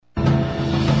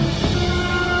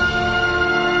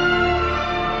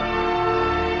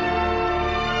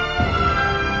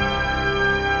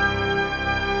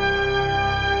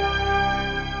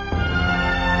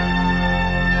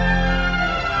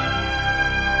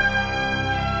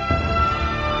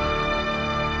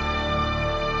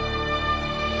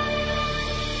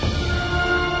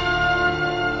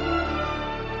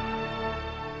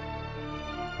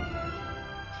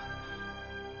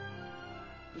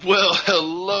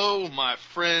Hello, my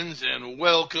friends, and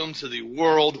welcome to the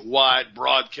worldwide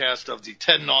broadcast of the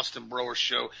Ted and Austin Broer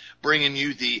Show, bringing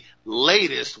you the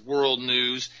latest world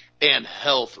news and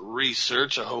health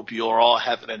research. I hope you are all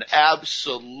having an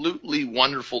absolutely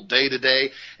wonderful day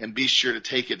today, and be sure to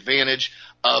take advantage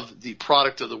of the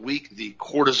product of the week, the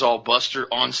Cortisol Buster,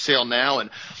 on sale now. And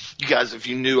you guys, if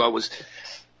you knew I was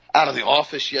out of the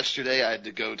office yesterday, I had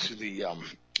to go to the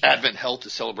Advent Health to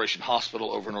Celebration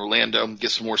Hospital over in Orlando,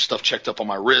 get some more stuff checked up on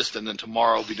my wrist, and then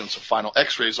tomorrow I'll be doing some final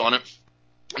x-rays on it.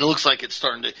 And it looks like it's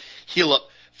starting to heal up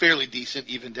fairly decent,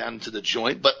 even down into the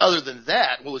joint. But other than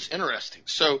that, well, it's interesting.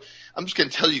 So I'm just going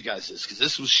to tell you guys this, because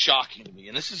this was shocking to me.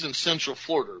 And this is in Central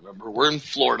Florida. Remember, we're in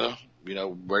Florida, you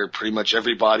know, where pretty much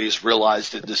everybody has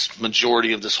realized that this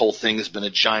majority of this whole thing has been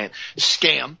a giant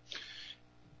scam.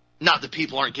 Not that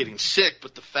people aren't getting sick,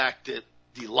 but the fact that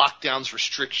the lockdowns,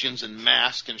 restrictions, and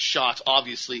masks and shots,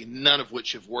 obviously none of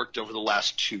which have worked over the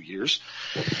last 2 years.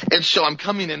 And so I'm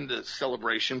coming into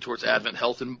Celebration towards Advent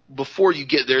Health, and before you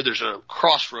get there, there's a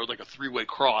crossroad, like a three-way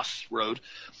crossroad,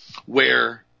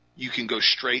 where you can go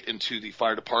straight into the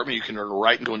fire department, you can turn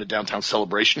right and go into downtown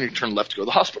Celebration, or you can turn left to go to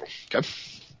the hospital, okay?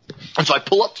 And so I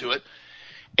pull up to it,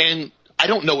 and I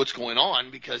don't know what's going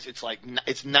on because it's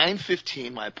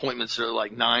 9:15. My appointments are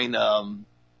like 9:30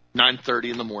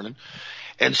 in the morning.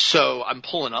 And so I'm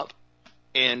pulling up,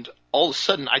 and all of a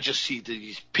sudden I just see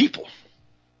these people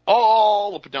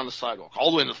all up and down the sidewalk, all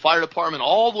the way in the fire department,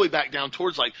 all the way back down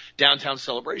towards like downtown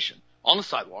Celebration on the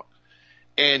sidewalk.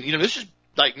 And, you know, this is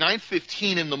like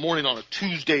 9:15 in the morning on a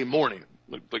Tuesday morning.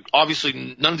 Like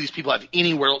obviously none of these people have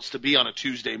anywhere else to be on a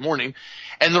Tuesday morning.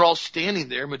 And they're all standing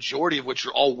there, majority of which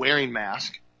are all wearing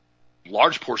masks.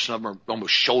 Large portion of them are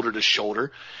almost shoulder to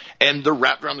shoulder, and they're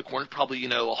wrapped around the corner, probably, you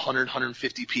know, 100,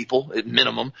 150 people at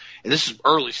minimum. And this is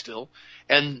early still,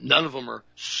 and none of them are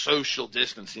social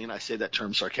distancing. I say that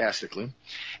term sarcastically.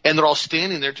 And they're all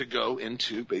standing there to go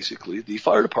into basically the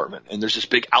fire department. And there's this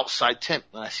big outside tent.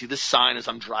 And I see this sign as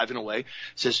I'm driving away. It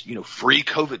says, you know, free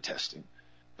COVID testing.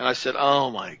 And I said,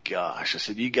 oh my gosh. I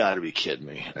said, you got to be kidding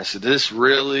me. I said, this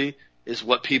really is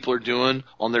what people are doing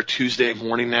on their Tuesday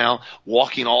morning now,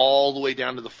 walking all the way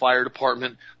down to the fire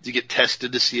department to get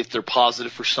tested to see if they're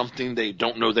positive for something they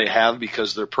don't know they have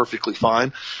because they're perfectly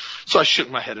fine. So I shook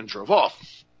my head and drove off.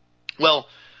 Well,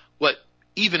 what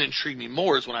even intrigued me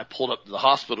more is when I pulled up to the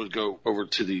hospital to go over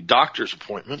to the doctor's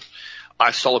appointment, I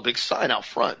saw a big sign out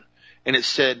front, and it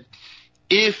said,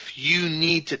 if you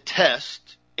need to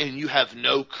test and you have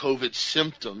no COVID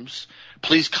symptoms,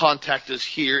 please contact us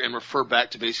here and refer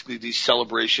back to basically the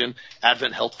Celebration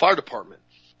Advent Health Fire Department.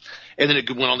 And then it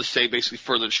went on to say basically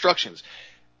further instructions.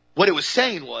 What it was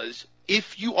saying was,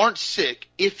 if you aren't sick,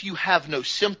 if you have no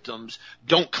symptoms,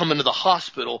 don't come into the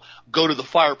hospital, go to the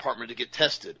fire department to get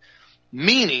tested.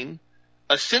 Meaning,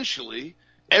 essentially,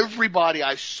 everybody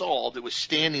I saw that was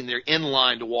standing there in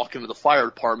line to walk into the fire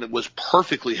department was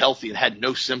perfectly healthy and had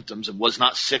no symptoms and was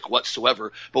not sick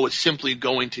whatsoever, but was simply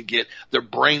going to get their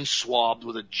brain swabbed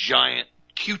with a giant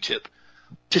Q-tip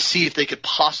to see if they could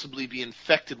possibly be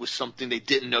infected with something they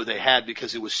didn't know they had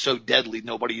because it was so deadly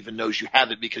nobody even knows you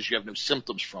have it because you have no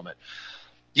symptoms from it.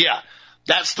 Yeah,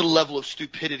 that's the level of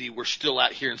stupidity we're still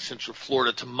at here in Central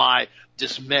Florida, to my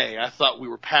dismay. I thought we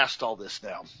were past all this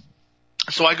now.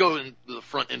 So I go into the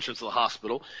front entrance of the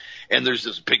hospital, and there's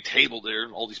this big table there,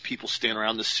 and all these people standing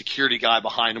around. This security guy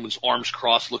behind him with his arms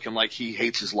crossed, looking like he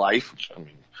hates his life, which, I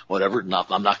mean, whatever.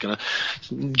 I'm not going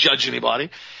to judge anybody.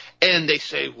 And they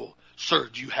say, well, sir,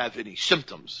 do you have any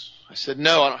symptoms? I said,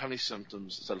 no, I don't have any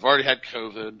symptoms. I said, I've already had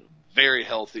COVID, very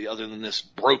healthy other than this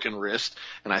broken wrist.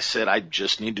 And I said, I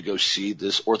just need to go see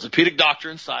this orthopedic doctor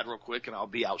inside real quick, and I'll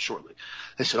be out shortly.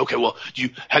 They said, okay, well,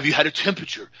 have you had a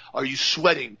temperature? Are you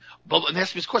sweating? And they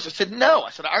asked me this question. I said, no. I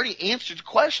said, I already answered the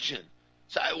question.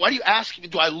 So why do you ask me,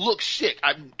 do I look sick?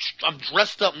 I'm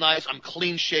dressed up nice. I'm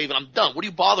clean shaven. I'm done. What are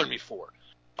you bothering me for?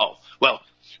 Oh, well,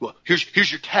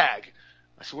 here's your tag.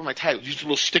 I said, what am I tagged? Just a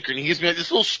little sticker. And he gives me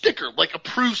this little sticker, like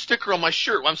approved sticker on my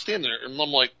shirt while I'm standing there. And I'm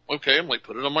like, okay. I'm like,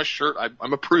 put it on my shirt.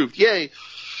 I'm approved. Yay.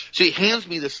 So he hands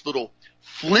me this little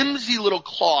flimsy little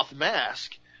cloth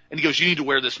mask. And he goes, you need to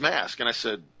wear this mask. And I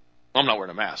said, I'm not wearing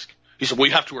a mask. He said, well,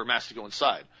 you have to wear a mask to go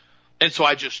inside. And so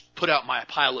I just put out my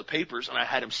pile of papers, and I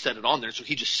had him set it on there. So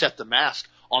he just set the mask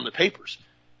on the papers.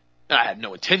 And I had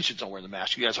no intentions on wearing the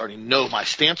mask. You guys already know my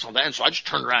stance on that. And so I just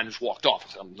turned around and just walked off.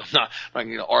 I said, I'm not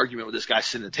getting an argument with this guy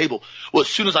sitting at the table. Well, as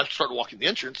soon as I started walking the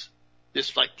entrance,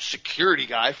 this like security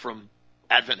guy from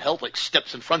Advent Health like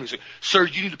steps in front of me and says, sir,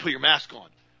 you need to put your mask on.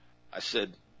 I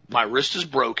said, my wrist is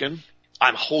broken.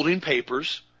 I'm holding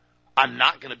papers. I'm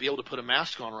not going to be able to put a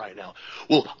mask on right now.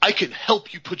 Well, I can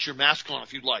help you put your mask on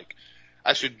if you'd like.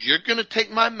 I said, you're going to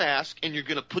take my mask and you're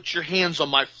going to put your hands on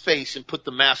my face and put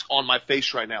the mask on my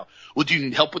face right now. Well, do you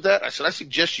need help with that? I said, I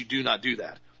suggest you do not do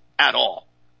that at all.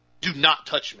 Do not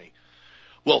touch me.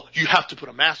 Well, you have to put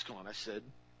a mask on. I said,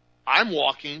 I'm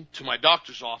walking to my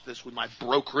doctor's office with my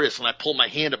broke wrist, and I pull my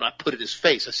hand up and I put it in his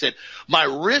face. I said, my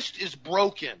wrist is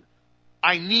broken.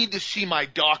 I need to see my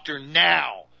doctor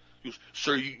now. He goes,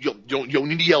 sir, you don't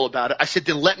need to yell about it. I said,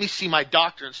 then let me see my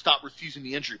doctor and stop refusing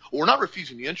the entry. Well, we're not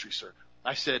refusing the entry, sir.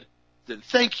 I said, then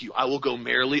thank you. I will go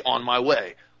merrily on my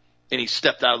way. And he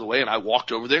stepped out of the way, and I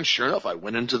walked over there, and sure enough, I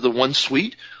went into the one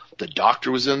suite. The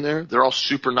doctor was in there. They're all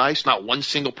super nice. Not one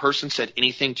single person said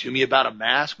anything to me about a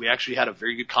mask. We actually had a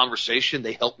very good conversation.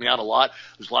 They helped me out a lot.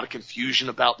 There's a lot of confusion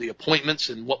about the appointments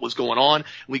and what was going on.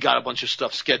 We got a bunch of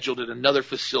stuff scheduled at another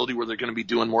facility where they're going to be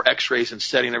doing more x-rays and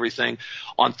setting everything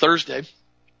on Thursday.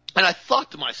 And I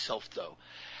thought to myself, though,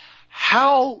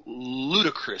 how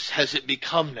ludicrous has it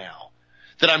become now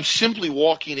that I'm simply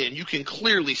walking in? You can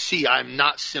clearly see I'm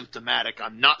not symptomatic.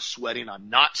 I'm not sweating. I'm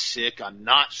not sick. I'm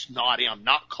not snotty. I'm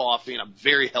not coughing. I'm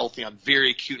very healthy. I'm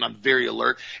very cute, and I'm very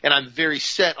alert, and I'm very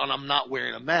set on I'm not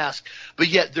wearing a mask. But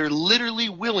yet they're literally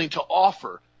willing to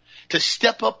offer to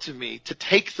step up to me, to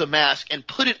take the mask and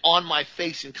put it on my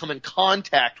face and come in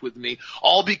contact with me,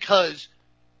 all because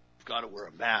I've got to wear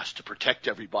a mask to protect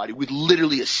everybody with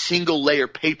literally a single layer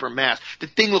paper mask. The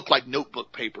thing looked like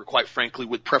notebook paper, quite frankly,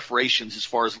 with perforations as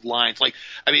far as lines.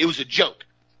 It was a joke.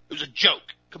 It was a joke,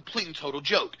 complete and total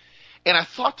joke. And I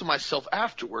thought to myself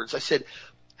afterwards, I said,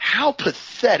 how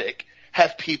pathetic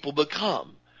have people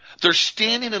become? They're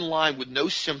standing in line with no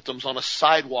symptoms on a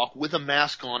sidewalk with a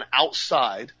mask on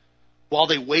outside while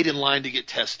they wait in line to get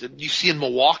tested. You see in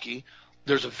Milwaukee,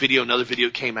 there's another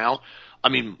video came out.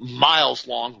 Miles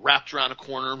long, wrapped around a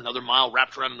corner, another mile,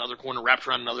 wrapped around another corner, wrapped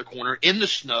around another corner, in the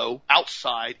snow,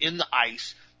 outside, in the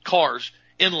ice, cars,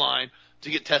 in line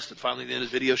to get tested. Finally, the end of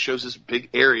the video shows this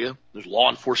big area. There's law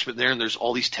enforcement there, and there's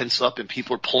all these tents up, and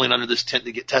people are pulling under this tent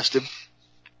to get tested.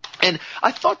 And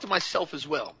I thought to myself as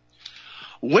well,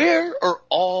 where are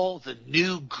all the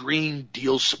new Green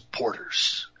Deal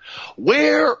supporters?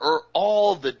 Where are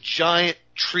all the giant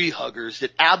tree huggers that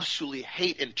absolutely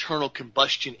hate internal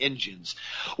combustion engines?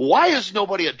 Why is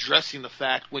nobody addressing the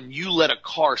fact when you let a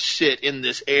car sit in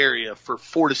this area for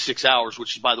 4 to 6 hours,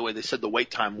 which is, by the way, they said the wait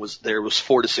time was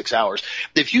 4 to 6 hours.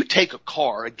 If you take a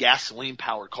car, a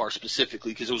gasoline-powered car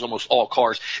specifically, because it was almost all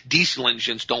cars, diesel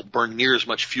engines don't burn near as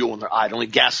much fuel when they're idling.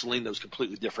 Gasoline, though, is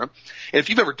completely different. And if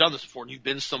you've ever done this before and you've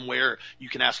been somewhere, you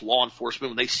can ask law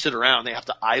enforcement when they sit around, they have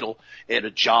to idle at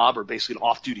a job or basically an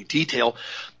off-duty detail.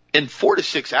 In 4 to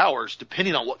 6 hours,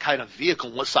 depending on what kind of vehicle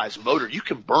and what size motor, you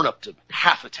can burn up to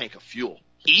half a tank of fuel.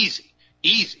 Easy.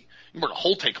 You can burn a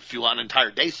whole tank of fuel on an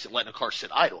entire day letting a car sit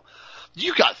idle.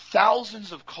 You got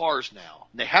thousands of cars now,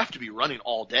 and they have to be running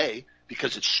all day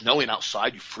because it's snowing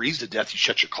outside. You freeze to death. You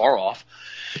shut your car off.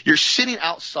 You're sitting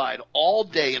outside all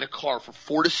day in a car for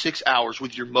 4 to 6 hours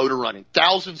with your motor running.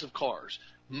 Thousands of cars,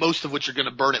 most of which are going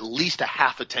to burn at least a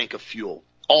half a tank of fuel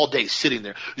all day sitting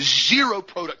there. Zero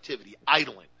productivity,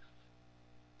 idling.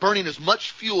 Burning as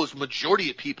much fuel as the majority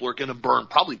of people are going to burn,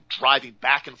 probably driving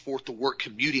back and forth to work,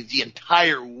 commuting the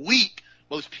entire week.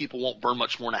 Most people won't burn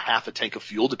much more than a half a tank of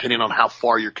fuel, depending on how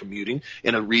far you're commuting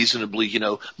in a reasonably,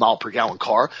 mile per gallon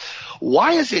car.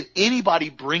 Why isn't anybody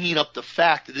bringing up the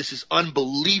fact that this is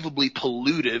unbelievably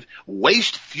pollutive,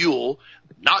 waste fuel,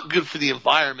 not good for the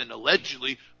environment,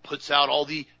 allegedly puts out all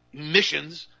the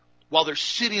emissions while they're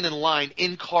sitting in line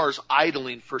in cars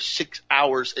idling for 6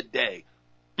 hours a day?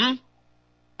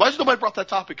 Why has nobody brought that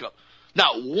topic up?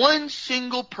 Not one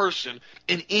single person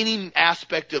in any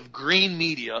aspect of green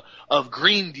media, of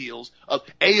green deals, of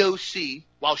AOC,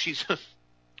 while she's,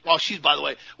 by the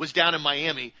way, was down in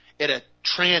Miami at a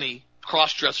tranny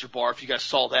cross-dresser bar, if you guys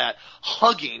saw that,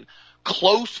 hugging,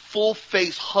 close,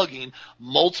 full-face hugging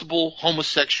multiple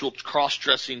homosexual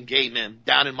cross-dressing gay men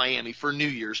down in Miami for New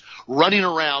Year's, running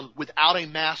around without a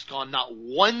mask on. Not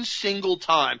one single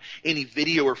time any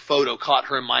video or photo caught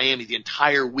her in Miami the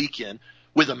entire weekend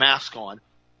with a mask on,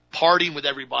 partying with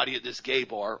everybody at this gay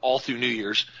bar all through New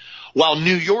Year's, while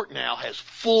New York now has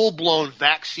full-blown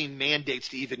vaccine mandates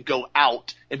to even go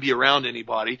out and be around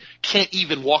anybody. Can't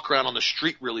even walk around on the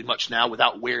street really much now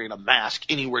without wearing a mask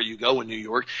anywhere you go in New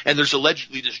York. And there's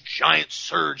allegedly this giant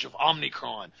surge of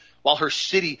Omicron while her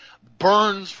city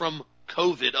burns from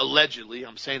COVID, allegedly.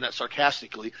 I'm saying that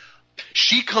sarcastically.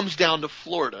 She comes down to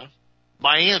Florida,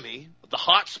 Miami, the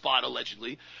hot spot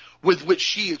allegedly, with which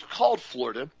she is called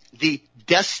Florida, the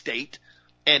death state,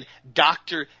 and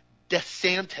Dr.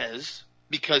 DeSantis,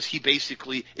 because he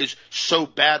basically is so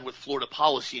bad with Florida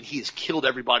policy and he has killed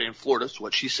everybody in Florida. That's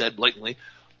what she said blatantly.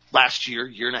 last year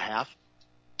and a half,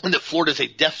 and that Florida is a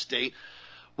death state.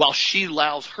 While she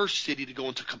allows her city to go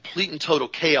into complete and total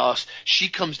chaos, she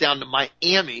comes down to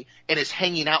Miami and is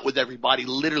hanging out with everybody,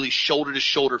 literally shoulder to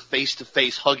shoulder, face to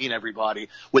face, hugging everybody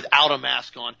without a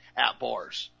mask on at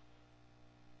bars.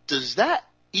 Does that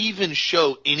even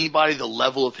show anybody the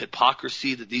level of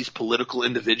hypocrisy that these political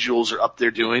individuals are up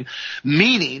there doing?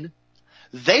 Meaning,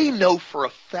 they know for a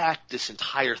fact this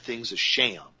entire thing's a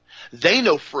sham. They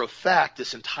know for a fact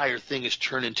this entire thing is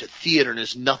turned into theater and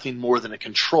is nothing more than a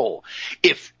control.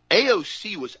 If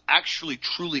AOC was actually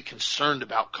truly concerned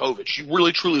about COVID, she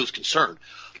really truly was concerned,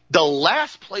 the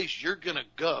last place you're going to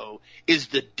go is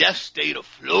the death state of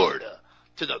Florida,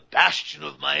 to the bastion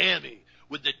of Miami,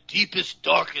 where the deepest,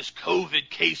 darkest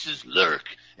COVID cases lurk.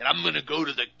 And I'm going to go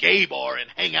to the gay bar and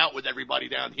hang out with everybody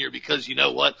down here because you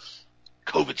know what?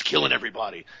 COVID's killing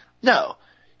everybody. No.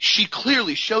 She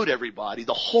clearly showed everybody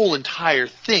the whole entire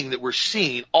thing that we're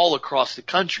seeing all across the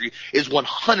country is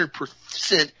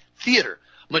 100% theater.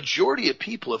 Majority of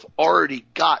people have already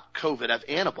got COVID, have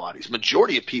antibodies.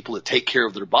 Majority of people that take care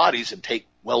of their bodies and take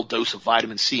well dose of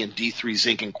vitamin C and D3,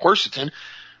 zinc, and quercetin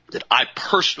that I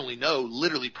personally know,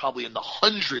 literally probably in the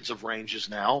hundreds of ranges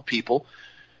now, people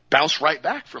bounce right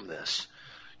back from this.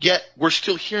 Yet we're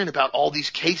still hearing about all these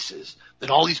cases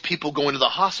and all these people going to the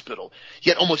hospital.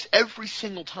 Yet almost every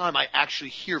single time I actually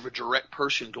hear of a direct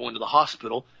person going to the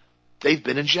hospital, they've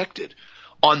been injected.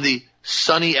 On the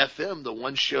Sunny FM, the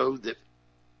one show that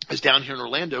is down here in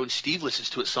Orlando, and Steve listens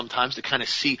to it sometimes to kind of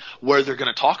see where they're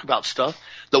going to talk about stuff,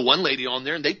 the one lady on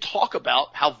there, and they talk about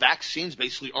how vaccines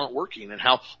basically aren't working and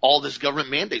how all this government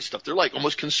mandate stuff, they're like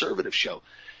almost conservative show.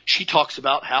 She talks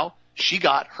about how she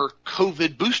got her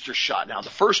COVID booster shot now, the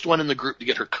first one in the group to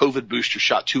get her COVID booster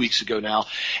shot 2 weeks ago now,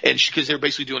 and because they're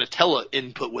basically doing a tele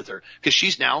input with her because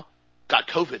she's now got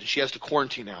COVID and she has to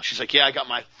quarantine now. She's like, yeah, I got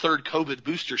my third COVID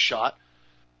booster shot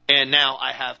and now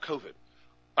I have COVID.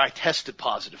 I tested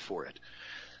positive for it.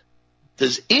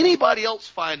 Does anybody else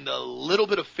find a little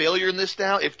bit of failure in this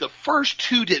now? If the first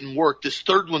two didn't work, this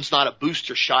third one's not a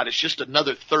booster shot. It's just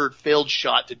another third failed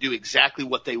shot to do exactly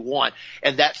what they want,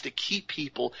 and that's to keep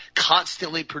people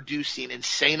constantly producing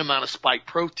insane amount of spike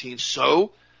protein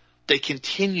so they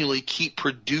continually keep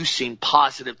producing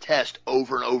positive tests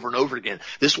over and over and over again.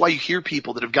 This is why you hear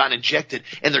people that have gotten injected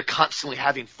and they're constantly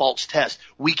having false tests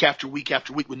week after week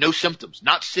after week with no symptoms,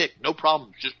 not sick, no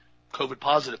problem, just COVID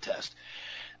positive test.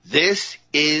 This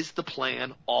is the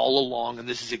plan all along, and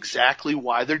this is exactly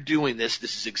why they're doing this.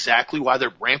 This is exactly why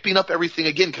they're ramping up everything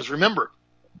again, because remember,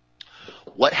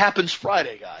 what happens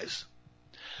Friday, guys?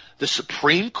 The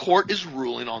Supreme Court is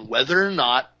ruling on whether or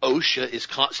not OSHA is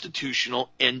constitutional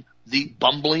and the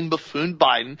bumbling buffoon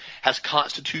Biden has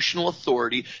constitutional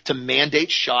authority to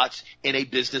mandate shots in a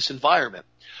business environment.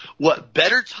 What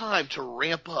better time to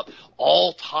ramp up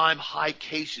all-time high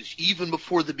cases even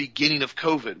before the beginning of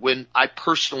COVID, when I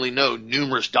personally know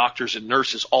numerous doctors and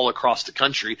nurses all across the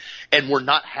country, and we're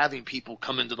not having people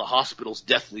come into the hospitals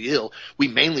deathly ill. We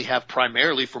mainly have,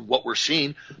 primarily from what we're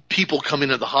seeing, people come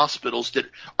into the hospitals that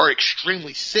are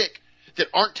extremely sick, that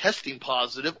aren't testing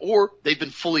positive, or they've been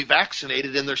fully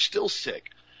vaccinated and they're still sick.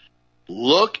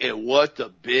 Look at what the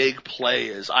big play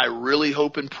is. I really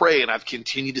hope and pray, and I've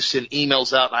continued to send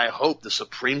emails out, and I hope the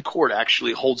Supreme Court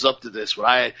actually holds up to this, but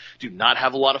I do not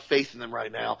have a lot of faith in them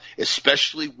right now,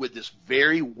 especially with this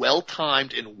very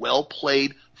well-timed and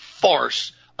well-played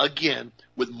farce, again,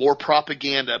 with more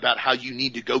propaganda about how you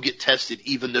need to go get tested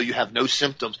even though you have no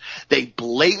symptoms. They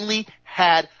blatantly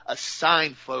had a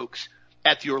sign, folks,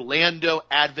 at the Orlando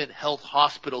Advent Health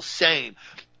Hospital saying,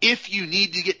 if you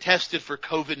need to get tested for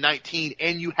COVID-19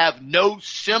 and you have no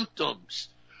symptoms,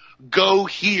 go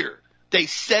here. They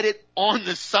said it on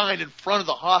the sign in front of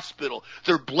the hospital.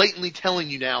 They're blatantly telling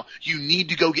you now you need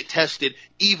to go get tested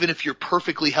even if you're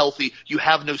perfectly healthy, you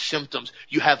have no symptoms,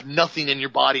 you have nothing in your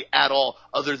body at all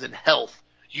other than health.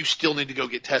 You still need to go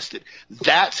get tested.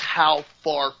 That's how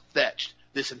far-fetched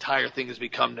this entire thing has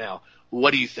become now.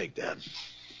 What do you think, Dan?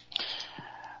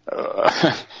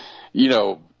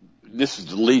 This is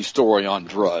the lead story on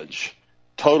Drudge.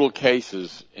 Total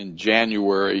cases in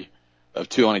January of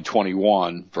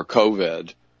 2021 for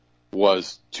COVID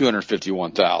was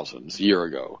 251,000 a year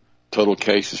ago. Total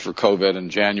cases for COVID in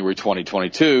January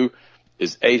 2022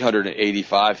 is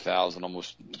 885,000,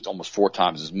 almost four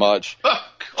times as much.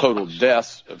 Total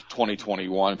deaths of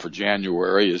 2021 for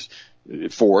January is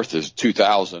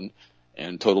 2,000,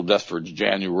 and total deaths for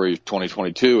January of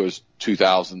 2022 is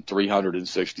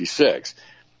 2,366.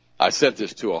 I sent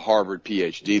this to a Harvard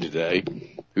PhD today,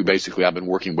 who basically I've been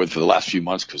working with for the last few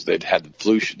months because they'd had the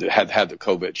flu, they had the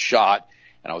COVID shot,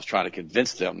 and I was trying to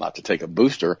convince them not to take a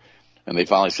booster. And they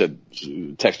finally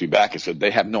texted me back and said,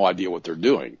 they have no idea what they're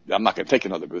doing. I'm not going to take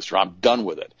another booster. I'm done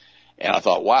with it. And I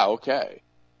thought, wow, okay.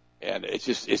 And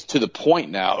it's to the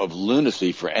point now of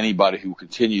lunacy for anybody who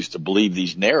continues to believe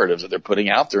these narratives that they're putting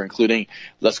out there, including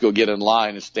let's go get in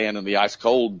line and stand in the ice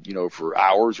cold, for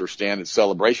hours, or stand in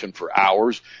celebration for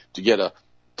hours to get a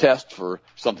test for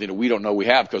something that we don't know we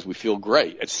have because we feel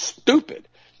great. It's stupid.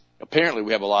 Apparently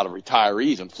we have a lot of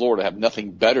retirees in Florida have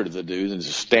nothing better to do than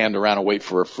just stand around and wait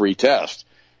for a free test.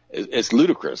 It's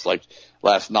ludicrous. Like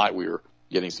last night we were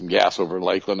getting some gas over in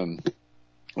Lakeland, and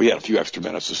we had a few extra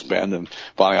minutes to spend. And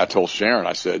finally I told Sharon,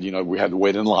 I said, we had to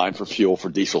wait in line for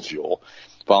diesel fuel.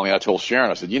 Finally I told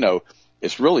Sharon, I said,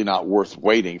 it's really not worth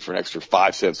waiting for an extra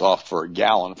 5 cents off for a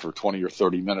gallon for 20 or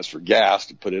 30 minutes for gas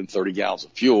to put in 30 gallons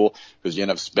of fuel, because you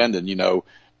end up spending,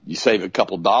 you save a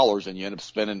couple dollars and you end up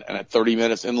spending 30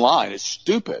 minutes in line. It's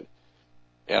stupid.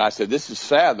 And I said, this is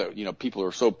sad that, people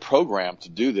are so programmed to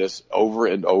do this over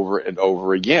and over and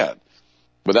over again.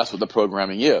 But that's what the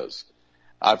programming is.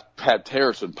 I've had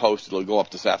Harrison post, it'll go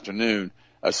up this afternoon,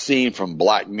 a scene from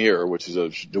Black Mirror, which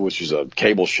is a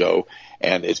cable show.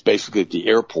 And it's basically at the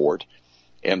airport.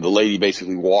 And the lady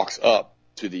basically walks up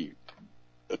to the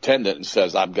attendant and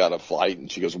says, I've got a flight.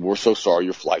 And she goes, we're so sorry,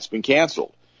 your flight's been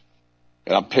canceled.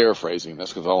 And I'm paraphrasing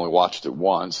this because I only watched it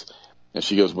once. And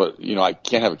she goes, but, I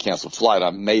can't have a canceled flight.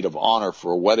 I'm maid of honor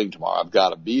for a wedding tomorrow. I've got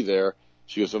to be there.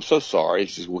 She goes, I'm so sorry.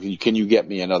 She says, well, can you get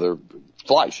me another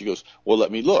flight? She goes, well,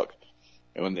 let me look.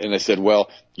 And they said, well,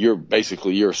 your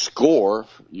score,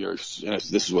 this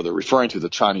is what they're referring to, the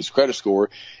Chinese credit score,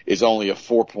 is only a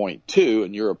 4.2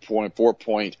 and you're a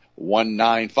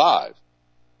 4.195.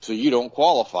 So you don't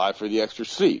qualify for the extra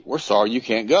seat. We're sorry, you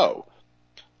can't go.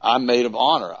 I'm maid of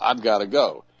honor. I've got to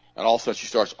go. And all of a sudden she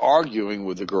starts arguing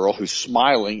with the girl who's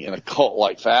smiling in a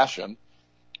cult-like fashion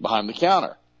behind the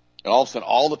counter. And all of a sudden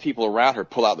all the people around her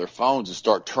pull out their phones and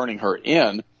start turning her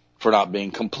in for not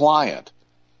being compliant.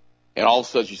 And all of a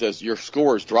sudden she says, your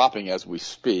score is dropping as we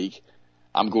speak.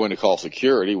 I'm going to call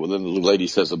security. Well, then the lady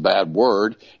says a bad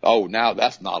word. Oh, now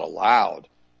that's not allowed.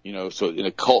 So in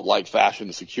a cult-like fashion,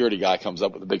 the security guy comes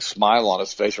up with a big smile on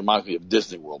his face. Reminds me of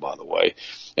Disney World, by the way,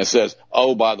 and says,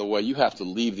 oh, by the way, you have to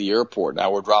leave the airport.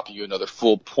 Now we're dropping you another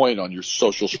full point on your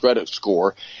social credit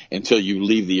score until you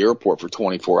leave the airport for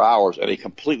 24 hours. And they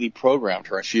completely programmed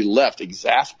her, and she left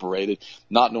exasperated,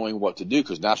 not knowing what to do,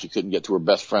 because now she couldn't get to her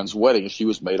best friend's wedding, and she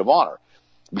was maid of honor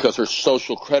because her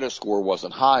social credit score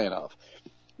wasn't high enough.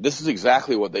 This is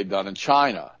exactly what they've done in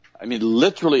China. I mean,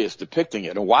 literally it's depicting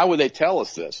it. And why would they tell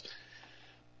us this?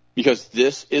 Because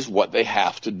this is what they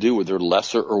have to do with their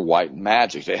lesser or white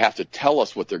magic. They have to tell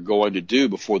us what they're going to do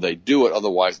before they do it.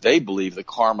 Otherwise, they believe the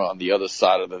karma on the other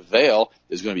side of the veil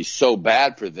is going to be so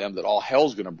bad for them that all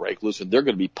hell's going to break loose, and they're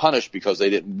going to be punished because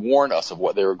they didn't warn us of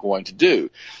what they were going to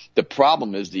do. The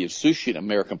problem is the insouciant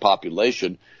American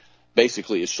population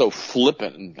basically is so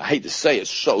flippant, and I hate to say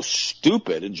it's so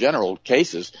stupid in general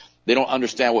cases, they don't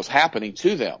understand what's happening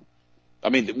to them. I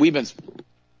mean,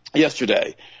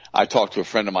 yesterday, I talked to a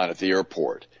friend of mine at the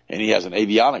airport, and he has an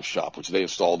avionics shop, which they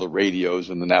install the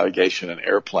radios and the navigation and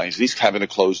airplanes. He's having to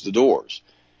close the doors.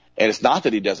 And it's not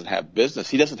that he doesn't have business.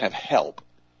 He doesn't have help.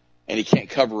 And he can't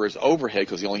cover his overhead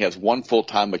because he only has one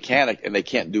full-time mechanic, and they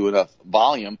can't do enough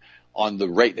volume on the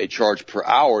rate they charge per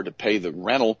hour to pay the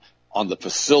rental on the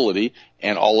facility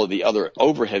and all of the other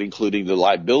overhead, including the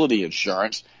liability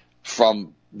insurance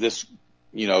from this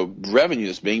revenue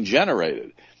that's being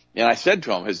generated. And I said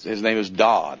to him, his name is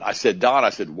Don. I said,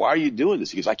 why are you doing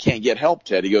this? He goes, I can't get help,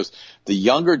 Ted. He goes, the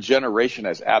younger generation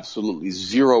has absolutely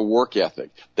zero work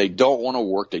ethic. They don't want to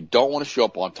work. They don't want to show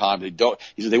up on time. He said,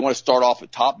 they want to start off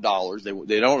at top dollars.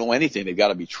 They don't know anything. They've got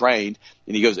to be trained.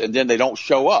 And he goes, and then they don't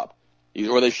show up.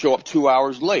 Or they show up 2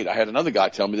 hours late. I had another guy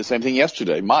tell me the same thing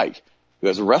yesterday, Mike, who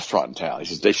has a restaurant in town. He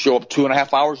says, they show up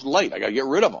 2.5 hours late. I got to get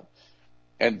rid of them.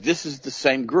 And this is the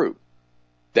same group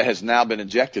that has now been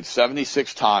injected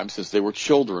 76 times since they were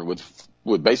children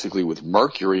with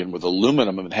mercury and with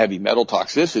aluminum and heavy metal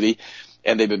toxicity.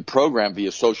 And they've been programmed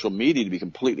via social media to be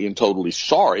completely and totally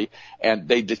sorry. And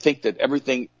they think that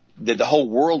that the whole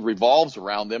world revolves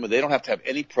around them, and they don't have to have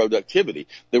any productivity.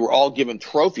 They were all given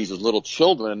trophies as little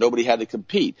children, and nobody had to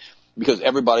compete because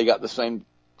everybody got the same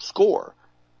score.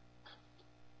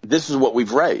 This is what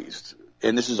we've raised.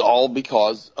 And this is all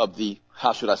because of the,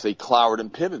 Cloward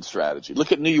and Piven strategy.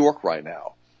 Look at New York right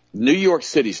now. New York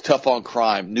City's tough on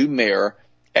crime, new mayor,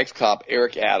 ex-cop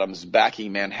Eric Adams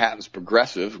backing Manhattan's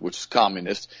progressive, which is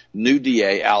communist, new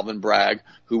DA Alvin Bragg,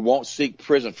 who won't seek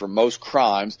prison for most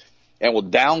crimes and will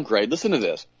downgrade, listen to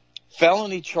this,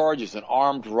 felony charges in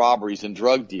armed robberies and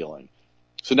drug dealing.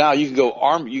 So now you can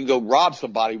go rob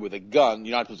somebody with a gun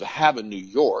you're not supposed to have in New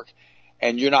York,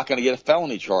 and you're not going to get a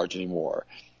felony charge anymore.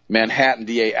 Manhattan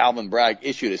DA Alvin Bragg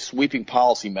issued a sweeping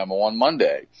policy memo on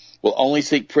Monday. Will only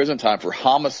seek prison time for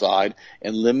homicide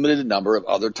and limited number of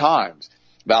other times.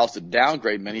 Vows to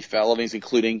downgrade many felonies,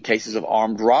 including cases of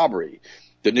armed robbery.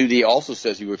 The new DA also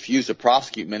says he refused to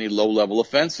prosecute many low-level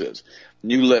offenses.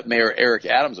 New Mayor Eric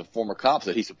Adams, a former cop,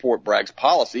 said he support Bragg's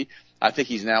policy. I think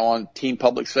he's now on Team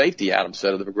Public Safety, Adams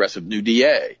said of the progressive new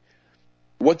DA.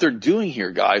 What they're doing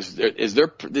here, guys, is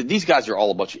these guys are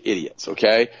all a bunch of idiots,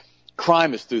 okay?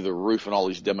 Crime is through the roof in all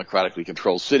these democratically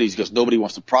controlled cities because nobody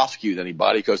wants to prosecute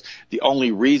anybody, because the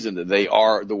only reason that they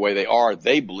are the way they are,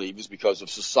 they believe, is because of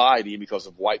society and because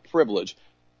of white privilege.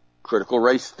 Critical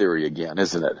race theory again,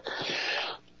 isn't it?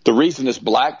 The reason this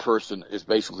black person is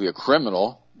basically a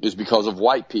criminal is because of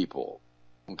white people.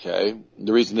 Okay?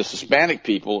 The reason this Hispanic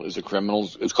people is a criminal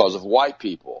is because of white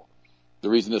people. The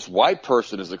reason this white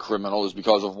person is a criminal is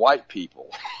because of white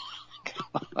people.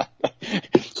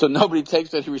 So nobody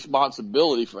takes any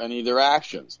responsibility for any of their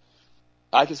actions.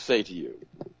 I can say to you,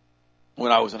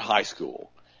 when I was in high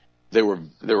school, there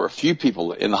were a few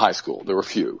people in the high school, there were a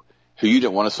few, who you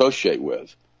didn't want to associate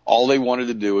with. All they wanted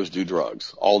to do was do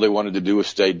drugs. All they wanted to do was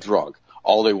stay drunk.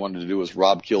 All they wanted to do was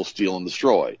rob, kill, steal, and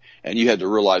destroy. And you had to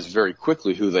realize very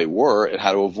quickly who they were and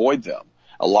how to avoid them.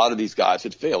 A lot of these guys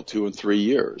had failed 2 and 3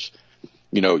 years.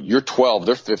 You know, you're 12,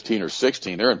 they're 15 or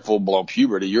 16, they're in full-blown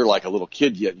puberty. You're like a little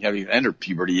kid yet, you haven't even entered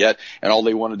puberty yet, and all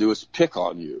they want to do is pick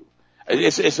on you.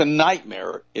 It's a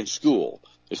nightmare in school,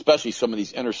 especially some of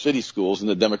these inner-city schools in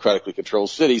the democratically controlled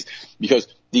cities,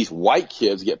 because these white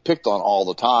kids get picked on all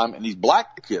the time, and these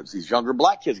black kids, these younger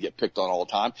black kids get picked on all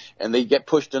the time, and they get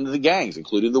pushed into the gangs,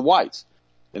 including the whites.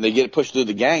 And they get pushed into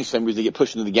the gangs, same way they get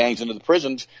pushed into the gangs, into the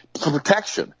prisons for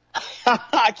protection.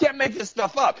 I can't make this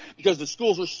stuff up because the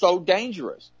schools are so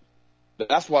dangerous.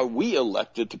 That's why we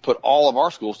elected to put all of our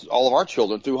schools, all of our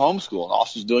children through homeschool. And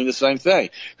Austin's doing the same thing,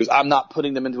 because I'm not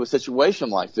putting them into a situation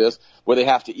like this where they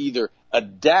have to either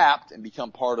adapt and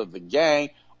become part of the gang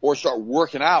or start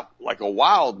working out like a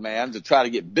wild man to try to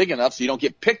get big enough so you don't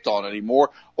get picked on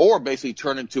anymore, or basically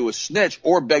turn into a snitch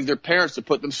or beg their parents to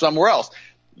put them somewhere else.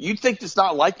 You think it's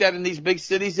not like that in these big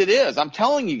cities? It is. I'm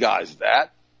telling you guys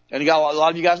that. And a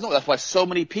lot of you guys know that's why so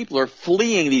many people are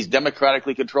fleeing these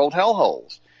democratically controlled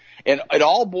hellholes. And it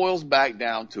all boils back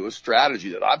down to a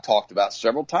strategy that I've talked about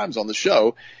several times on the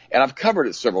show, and I've covered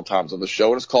it several times on the show,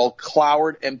 and it's called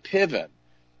Cloward and Piven.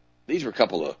 These were a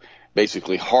couple of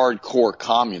basically hardcore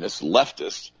communists,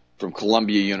 leftists from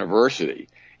Columbia University.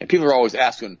 And people are always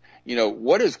asking, you know,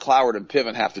 what does Cloward and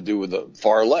Piven have to do with the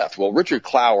far left? Well, Richard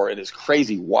Cloward and his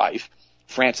crazy wife,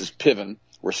 Frances Piven,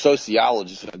 were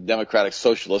sociologists and democratic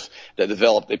socialists that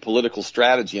developed a political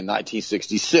strategy in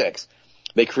 1966.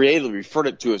 They creatively referred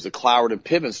it to as the Cloward and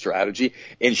Piven strategy.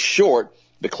 In short,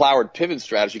 the Cloward-Piven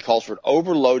strategy calls for an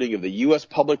overloading of the U.S.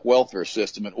 public welfare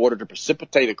system in order to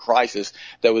precipitate a crisis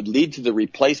that would lead to the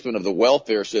replacement of the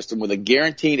welfare system with a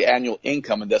guaranteed annual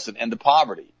income and thus an end to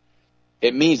poverty.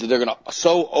 It means that they're going to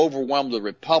so overwhelm the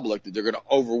republic that they're going to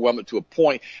overwhelm it to a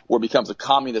point where it becomes a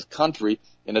communist country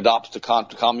and adopts the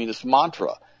communist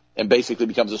mantra and basically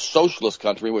becomes a socialist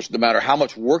country in which no matter how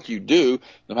much work you do,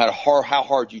 no matter how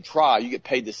hard you try, you get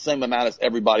paid the same amount as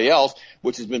everybody else,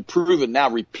 which has been proven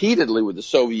now repeatedly with the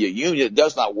Soviet Union. It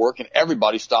does not work, and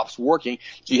everybody stops working.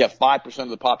 So you have 5% of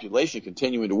the population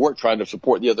continuing to work, trying to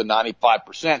support the other 95%,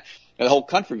 and the whole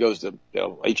country goes to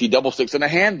HE double sticks in a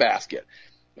handbasket.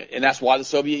 And that's why the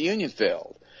Soviet Union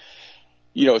failed.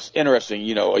 You know, it's interesting,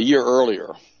 you know, a year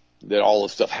earlier that all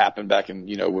this stuff happened back in,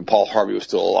 you know, when Paul Harvey was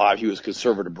still alive. He was a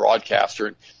conservative broadcaster,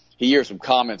 and he hears some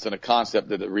comments on a concept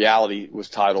that the reality was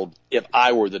titled, If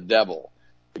I Were the Devil.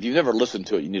 If you've never listened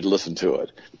to it, you need to listen to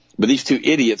it. But these two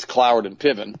idiots, Cloward and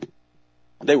Piven,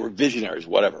 they were visionaries,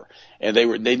 whatever. And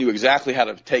they knew exactly how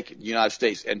to take the United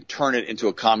States and turn it into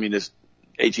a communist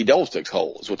HE double sticks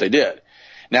hole, is what they did.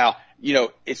 Now, you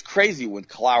know, it's crazy when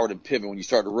Cloward and Piven, when you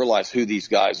start to realize who these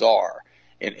guys are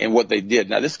and what they did.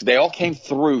 Now, they all came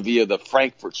through via the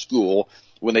Frankfurt School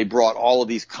when they brought all of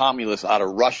these communists out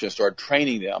of Russia and started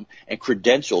training them and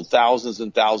credentialed thousands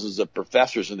and thousands of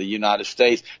professors in the United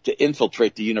States to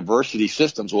infiltrate the university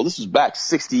systems. Well, this is back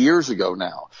 60 years ago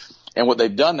now. And what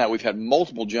they've done now, we've had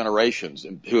multiple generations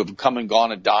who have come and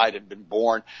gone and died and been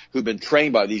born, who've been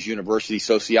trained by these university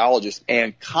sociologists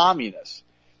and communists.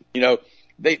 You know,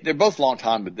 they're both long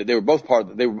time, but they were both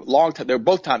they were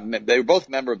both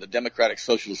member of the Democratic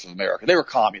Socialists of America. They were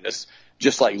communists,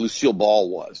 just like Lucille Ball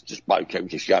was, in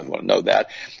case you guys want to know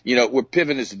that. You know, where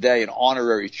Piven is today an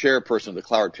honorary chairperson of the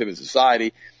Cloward Piven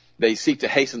Society. They seek to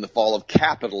hasten the fall of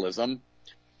capitalism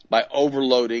by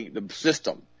overloading the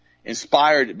system.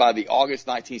 Inspired by the August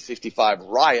 1965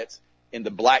 riots in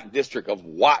the black district of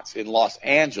Watts in Los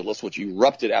Angeles, which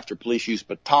erupted after police used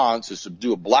batons to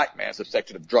subdue a black man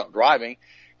suspected of drunk driving,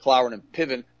 Cloward and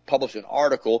Piven published an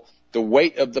article, The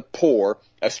Weight of the Poor,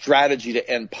 A Strategy to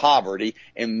End Poverty,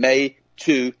 in May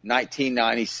 2,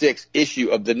 1996 issue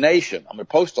of The Nation. I'm going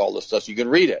to post all this stuff so you can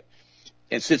read it.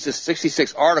 And since this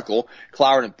 66 article,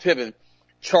 Cloward and Piven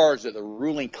charged that the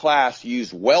ruling class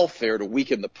used welfare to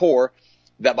weaken the poor,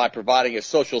 that by providing a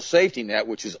social safety net,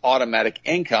 which is automatic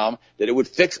income, that it would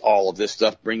fix all of this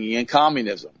stuff, bringing in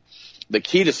communism. The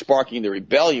key to sparking the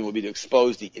rebellion would be to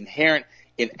expose the inherent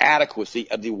inadequacy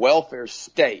of the welfare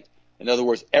state. In other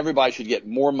words, everybody should get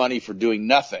more money for doing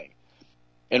nothing.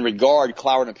 In regard,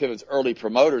 Cloward and Piven's early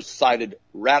promoters cited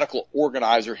radical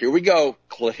organizer, here we go,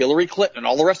 Hillary Clinton and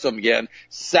all the rest of them again,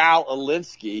 Sal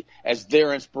Alinsky, as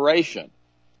their inspiration.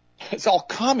 It's all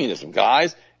communism,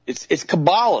 guys. It's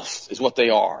Kabbalists is what they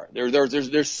are.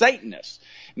 They're Satanists.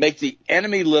 Make the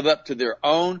enemy live up to their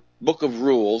own book of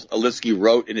rules, Alinsky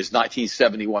wrote in his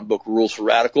 1971 book, Rules for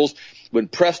Radicals, when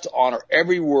pressed to honor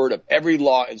every word of every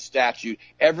law and statute,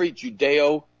 every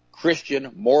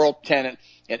Judeo-Christian moral tenet,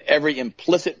 and every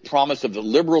implicit promise of the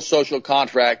liberal social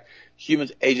contract, human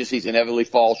agencies inevitably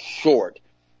fall short.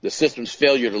 The system's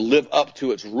failure to live up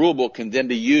to its rule book can then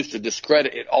be used to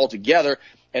discredit it altogether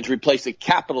and to replace the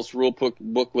capitalist rule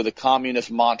book with a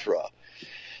communist mantra.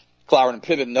 Cloward and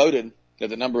Piven noted that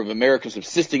the number of Americans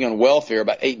subsisting on welfare,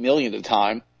 about 8 million at the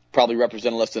time, probably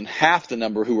represented less than half the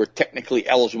number who were technically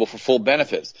eligible for full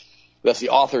benefits. Thus, the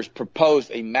authors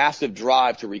proposed a massive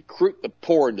drive to recruit the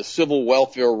poor into civil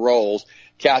welfare roles,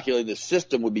 calculating the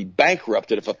system would be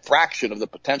bankrupted if a fraction of the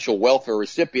potential welfare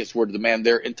recipients were to demand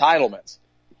their entitlements.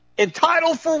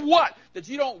 Entitled for what? That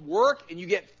you don't work and you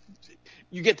get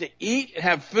to eat and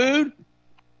have food?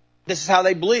 This is how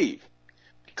they believe.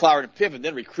 Cloward and Piven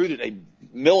then recruited a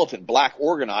militant black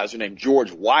organizer named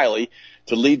George Wiley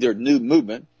to lead their new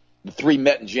movement. The three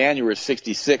met in January of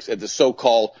 66 at the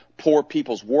so-called Poor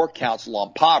People's War Council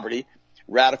on Poverty,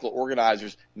 radical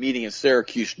organizers meeting in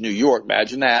Syracuse, New York.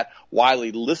 Imagine that.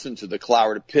 Wiley listened to the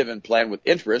Cloward and Piven plan with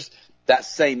interest. That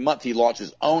same month, he launched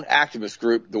his own activist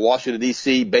group, the Washington,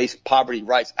 D.C.-based Poverty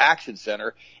Rights Action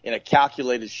Center. In a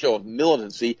calculated show of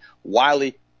militancy,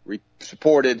 Wiley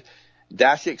supported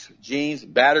dashicks, jeans,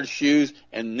 battered shoes,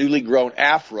 and newly grown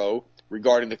afro.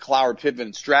 Regarding the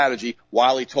Cloward-Piven strategy,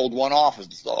 Wiley told one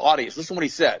audience, listen to what he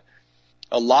said.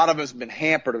 A lot of us have been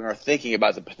hampered in our thinking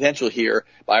about the potential here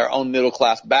by our own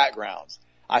middle-class backgrounds.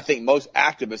 I think most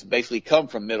activists basically come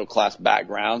from middle-class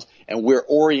backgrounds, and we're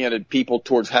oriented people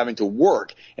towards having to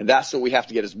work, and that's what we have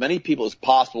to get as many people as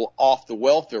possible off the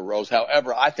welfare rolls.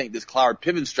 However, I think this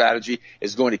Cloward-Piven strategy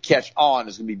is going to catch on.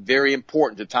 It's going to be very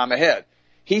important to time ahead.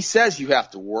 He says you have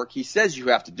to work. He says you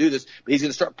have to do this, but he's going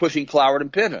to start pushing Cloward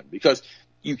and Piven because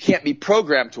you can't be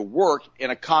programmed to work in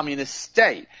a communist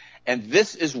state. And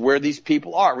this is where these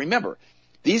people are. Remember,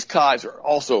 these guys are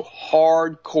also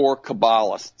hardcore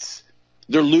Kabbalists.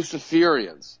 They're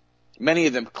Luciferians. Many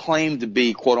of them claim to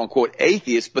be, quote unquote,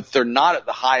 atheists, but they're not at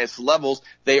the highest levels.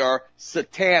 They are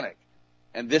satanic.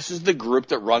 And this is the group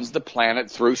that runs the planet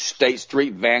through State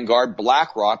Street, Vanguard,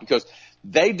 BlackRock, because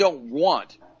they don't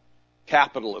want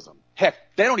capitalism. Heck,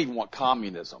 they don't even want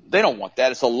communism. They don't want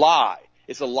that. It's a lie.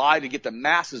 It's a lie to get the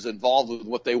masses involved with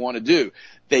what they want to do.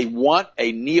 They want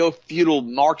a neo-feudal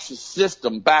Marxist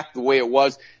system back the way it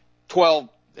was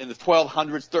in the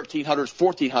 1200s, 1300s,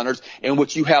 1400s, in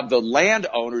which you have the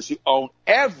landowners who own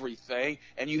everything,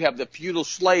 and you have the feudal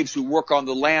slaves who work on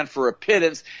the land for a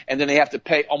pittance, and then they have to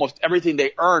pay almost everything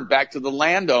they earn back to the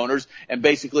landowners, and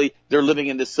basically they're living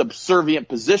in this subservient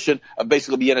position of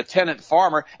basically being a tenant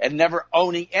farmer and never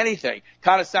owning anything.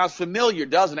 Kind of sounds familiar,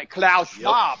 doesn't it? Klaus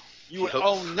Schwab. Yep. You would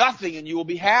own nothing and you will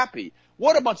be happy.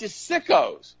 What a bunch of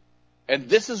sickos. And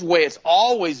this is the way it's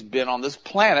always been on this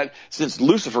planet since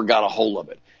Lucifer got a hold of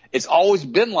it. It's always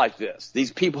been like this.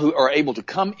 These people who are able to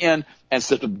come in and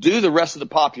subdue the rest of the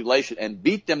population and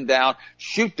beat them down,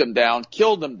 shoot them down,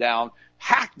 kill them down,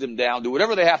 hack them down, do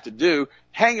whatever they have to do,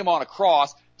 hang them on a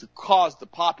cross to cause the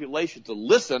population to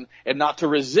listen and not to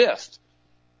resist.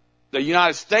 The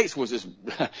United States was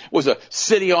a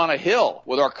city on a hill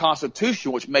with our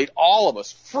Constitution, which made all of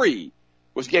us free,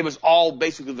 which gave us all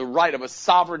basically the right of a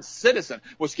sovereign citizen,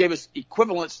 which gave us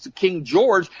equivalence to King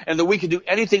George, and that we could do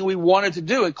anything we wanted to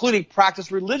do, including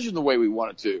practice religion the way we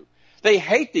wanted to. They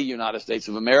hate the United States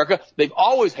of America. They've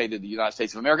always hated the United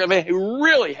States of America. They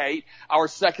really hate our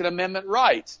Second Amendment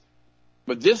rights.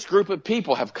 But this group of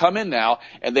people have come in now,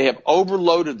 and they have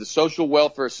overloaded the social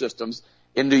welfare systems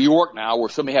in New York now, where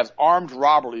somebody has armed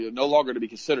robbery, they're no longer to be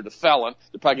considered a felon.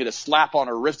 They're probably get a slap on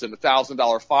their wrist and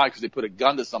 $1,000 fine because they put a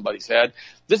gun to somebody's head.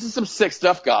 This is some sick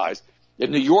stuff, guys.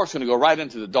 And New York's going to go right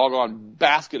into the doggone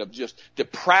basket of just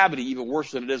depravity, even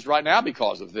worse than it is right now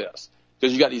because of this.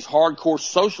 Because you got these hardcore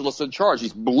socialists in charge.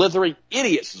 These blithering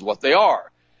idiots is what they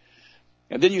are.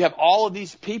 And then you have all of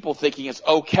these people thinking it's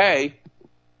okay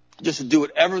just to do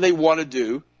whatever they want to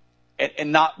do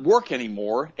and not work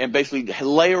anymore and basically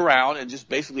lay around and just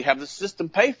basically have the system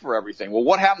pay for everything. Well,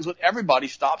 what happens when everybody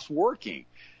stops working?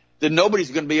 Then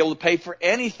nobody's going to be able to pay for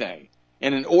anything.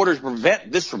 And in order to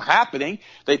prevent this from happening,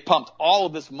 they pumped all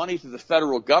of this money to the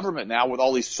federal government now with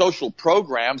all these social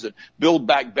programs and Build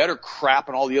Back Better crap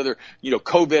and all the other,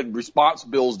 COVID response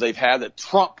bills they've had that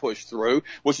Trump pushed through,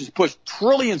 which has pushed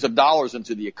trillions of dollars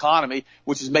into the economy,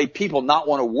 which has made people not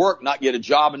want to work, not get a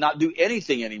job, and not do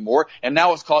anything anymore. And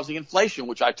now it's causing inflation,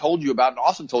 which I told you about and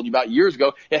Austin told you about years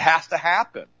ago. It has to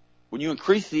happen. When you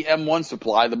increase the M1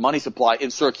 supply, the money supply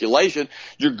in circulation,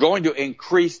 you're going to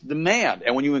increase demand.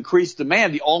 And when you increase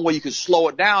demand, the only way you can slow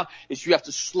it down is you have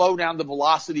to slow down the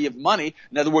velocity of money.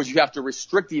 In other words, you have to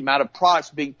restrict the amount of products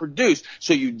being produced.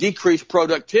 So you decrease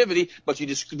productivity, but you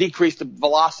just decrease the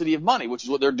velocity of money, which is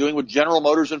what they're doing with General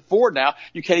Motors and Ford now.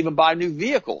 You can't even buy new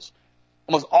vehicles.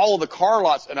 Almost all of the car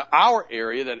lots in our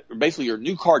area that are basically your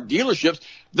new car dealerships,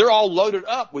 they're all loaded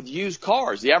up with used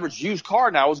cars. The average used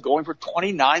car now is going for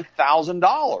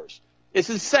 $29,000. It's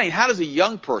insane. How does a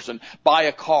young person buy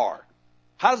a car?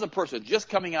 How does a person just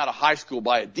coming out of high school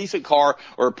buy a decent car,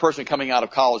 or a person coming out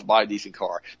of college buy a decent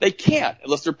car? They can't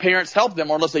unless their parents help them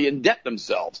or unless they indebt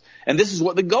themselves. And this is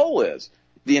what the goal is.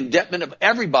 The indebtment of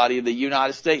everybody in the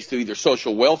United States through either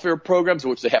social welfare programs,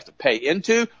 which they have to pay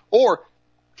into, or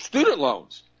student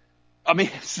loans. I mean,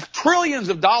 trillions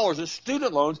of dollars in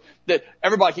student loans that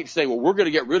everybody keeps saying, well, we're going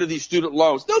to get rid of these student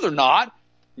loans. No, they're not,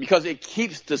 because it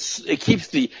keeps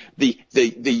the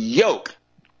yoke.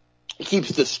 It keeps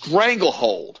the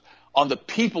stranglehold on the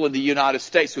people in the United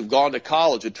States who've gone to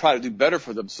college and try to do better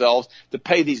for themselves to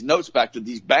pay these notes back to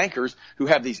these bankers who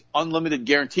have these unlimited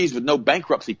guarantees with no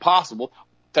bankruptcy possible,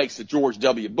 thanks to George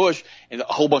W. Bush and a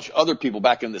whole bunch of other people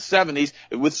back in the 70s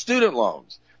with student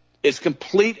loans. It's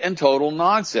complete and total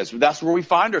nonsense. That's where we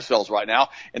find ourselves right now.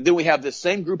 And then we have this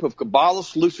same group of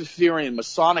Kabbalist, Luciferian,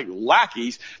 Masonic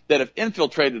lackeys that have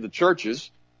infiltrated the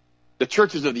churches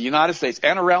of the United States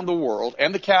and around the world,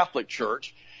 and the Catholic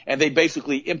Church. And they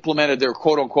basically implemented their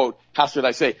quote unquote, how should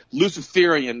I say,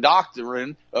 Luciferian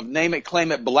doctrine of name it,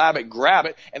 claim it, blab it, grab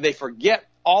it. And they forget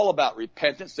all about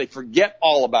repentance. They forget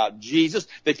all about Jesus.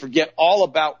 They forget all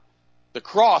about the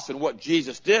cross and what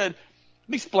Jesus did. Let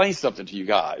me explain something to you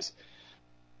guys.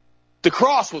 The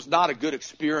cross was not a good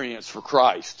experience for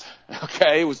Christ.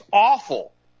 Okay? It was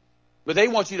awful. But they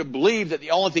want you to believe that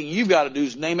the only thing you've got to do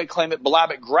is name it, claim it,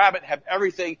 blab it, grab it, have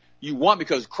everything you want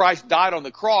because Christ died on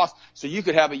the cross so you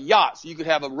could have a yacht, so you could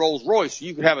have a Rolls Royce, so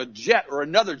you could have a jet or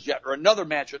another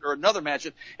mansion or another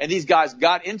mansion. And these guys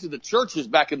got into the churches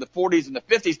back in the 40s and the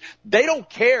 50s. They don't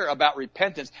care about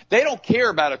repentance. They don't care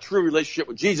about a true relationship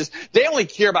with Jesus. They only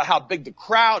care about how big the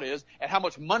crowd is and how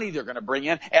much money they're going to bring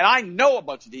in. And I know a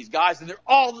bunch of these guys, and they're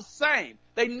all the same.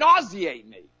 They nauseate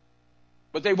me.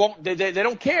 But they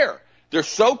don't care. They're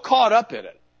so caught up in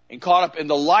it and caught up in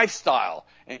the lifestyle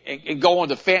and going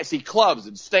to fancy clubs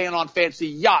and staying on fancy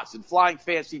yachts and flying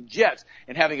fancy jets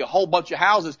and having a whole bunch of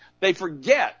houses. They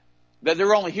forget that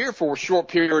they're only here for a short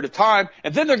period of time,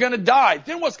 and then they're going to die.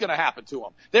 Then what's going to happen to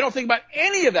them? They don't think about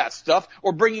any of that stuff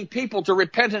or bringing people to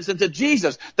repentance and to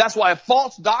Jesus. That's why a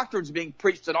false doctrine is being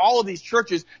preached in all of these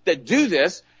churches that do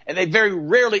this, and they very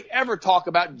rarely ever talk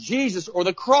about Jesus or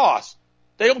the cross.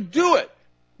 They don't do it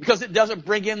because it doesn't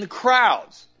bring in the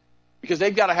crowds. Because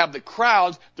they've got to have the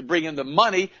crowds to bring in the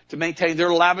money to maintain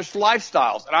their lavish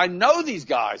lifestyles. And I know these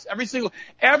guys, every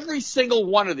single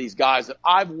one of these guys that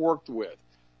I've worked with,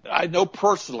 that I know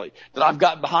personally, that I've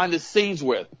gotten behind the scenes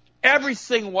with, every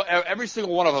single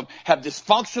one of them have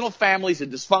dysfunctional families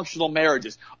and dysfunctional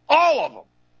marriages. All of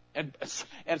them.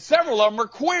 And several of them are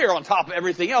queer on top of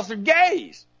everything else. They're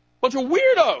gays. Bunch of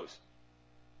weirdos.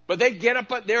 But they get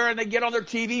up there and they get on their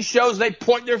TV shows. They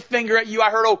point their finger at you.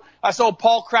 I saw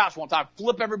Paul Crouch one time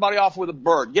flip everybody off with a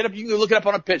bird. Get up. You can look it up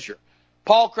on a picture.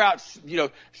 Paul Crouch,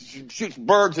 shoots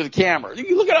birds at the camera. You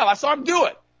can look it up. I saw him do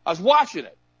it. I was watching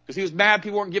it because he was mad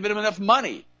people weren't giving him enough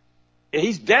money. And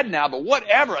he's dead now, but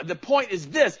whatever. The point is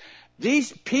this.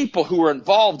 These people who are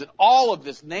involved in all of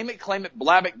this, name it, claim it,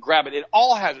 blab it, grab it, it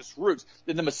all has its roots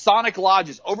in the Masonic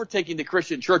lodges overtaking the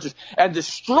Christian churches and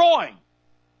destroying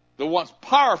the once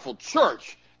powerful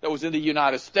church that was in the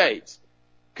United States.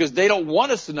 because they don't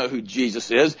want us to know who Jesus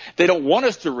is. They don't want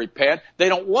us to repent. They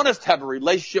don't want us to have a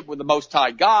relationship with the Most High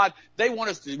God. They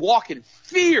want us to walk in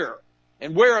fear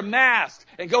and wear a mask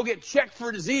and go get checked for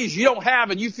a disease you don't have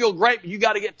and you feel great, but you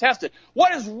got to get tested.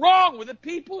 What is wrong with the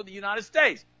people of the United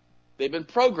States? They've been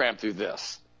programmed through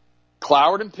this.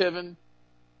 Cloward and Piven,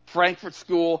 Frankfurt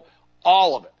School,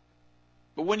 all of it.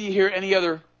 But when you hear any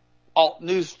other alt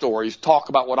news stories talk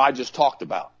about what I just talked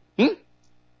about,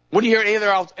 when you hear any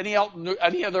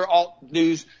other alt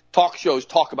news talk shows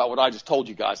talk about what I just told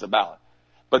you guys about?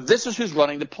 But this is who's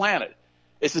running the planet.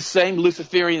 It's the same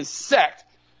Luciferian sect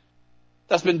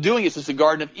that's been doing it since the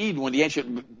Garden of Eden, when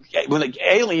the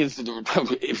aliens,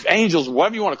 angels,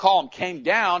 whatever you want to call them, came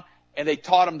down and they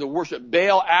taught them to worship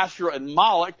Baal, Asherah, and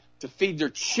Moloch to feed their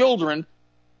children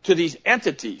to these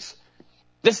entities.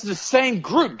 This is the same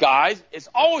group, guys. It's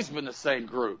always been the same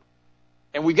group.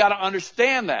 And we got to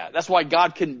understand that. That's why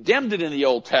God condemned it in the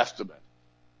Old Testament.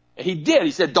 And he did.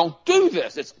 He said, don't do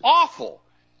this. It's awful.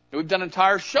 And we've done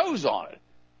entire shows on it.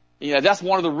 You know, that's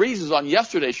one of the reasons on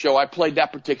yesterday's show I played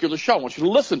that particular show. I want you to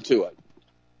listen to it.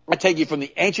 I take you from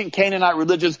the ancient Canaanite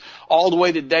religions all the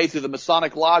way today to the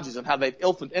Masonic lodges and how they've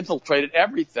infiltrated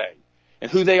everything and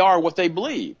who they are, what they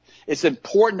believe. It's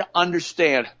important to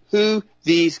understand who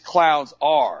these clowns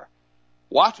are.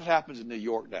 Watch what happens in New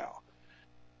York now.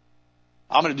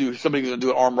 Somebody's going to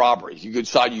do an armed robbery. You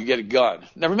decide you get a gun.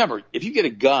 Now remember, if you get a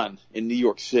gun in New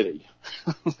York City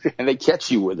and they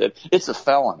catch you with it, it's a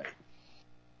felony.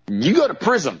 You go to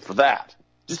prison for that,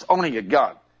 just owning a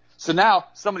gun. So now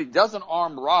somebody does an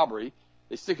armed robbery.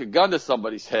 They stick a gun to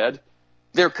somebody's head.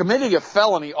 They're committing a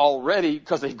felony already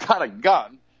because they've got a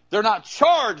gun. They're not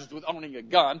charged with owning a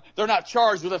gun. They're not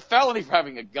charged with a felony for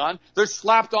having a gun. They're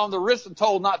slapped on the wrist and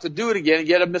told not to do it again and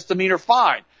get a misdemeanor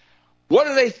fine. What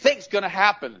do they think is going to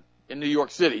happen in New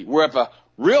York City, where if a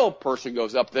real person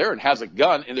goes up there and has a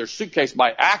gun in their suitcase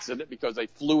by accident because they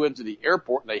flew into the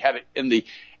airport and they had it in the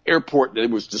airport that it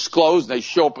was disclosed, and they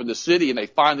show up in the city and they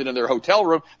find it in their hotel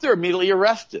room, they're immediately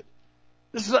arrested.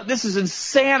 This is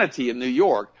insanity in New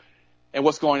York. And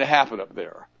what's going to happen up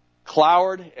there?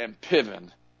 Cloward and Piven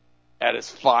at its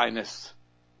finest.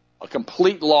 A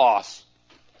complete loss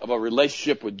of a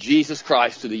relationship with Jesus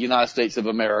Christ to the United States of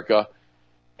America.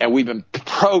 And we've been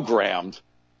programmed,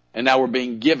 and now we're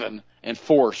being given and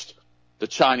forced the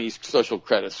Chinese social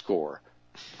credit score.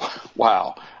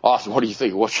 Wow. Austin, what do you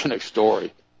think? What's your next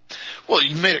story? Well,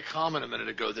 you made a comment a minute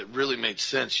ago that really made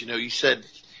sense. You know, you said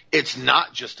it's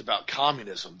not just about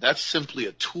communism. That's simply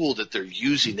a tool that they're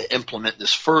using to implement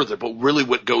this further. But really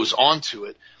what goes on to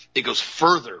it, it goes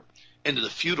further into the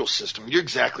feudal system. You're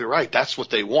exactly right. That's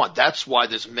what they want. That's why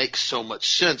this makes so much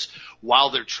sense while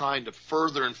they're trying to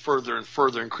further and further and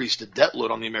further increase the debt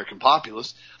load on the American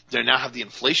populace. They now have the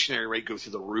inflationary rate go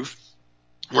through the roof.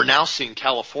 We're now seeing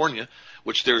California,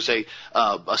 which there's a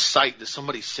site that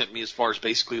somebody sent me as far as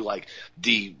basically like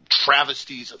the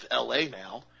travesties of L.A.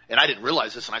 now. And I didn't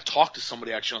realize this, and I talked to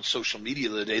somebody actually on social media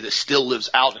the other day that still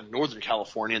lives out in Northern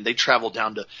California, and they traveled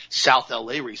down to South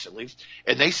L.A. recently,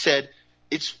 and they said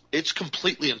it's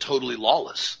completely and totally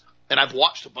lawless. And I've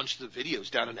watched a bunch of the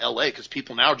videos down in L.A. because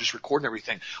people now are just recording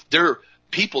everything. There are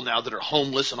people now that are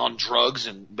homeless and on drugs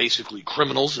and basically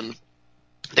criminals, and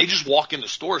they just walk into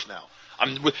stores now.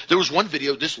 There was one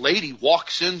video, this lady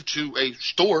walks into a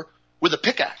store with a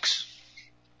pickaxe.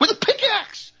 With a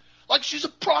pickaxe! Like she's a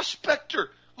prospector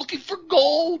looking for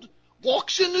gold.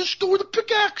 Walks into the store with a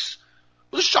pickaxe.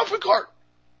 With a shopping cart.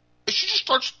 And she just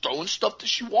starts throwing stuff that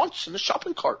she wants in the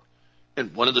shopping cart.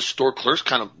 And one of the store clerks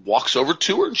kind of walks over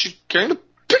to her and she's carrying a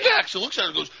pickaxe and looks at her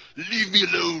and goes, "Leave me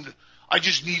alone. I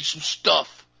just need some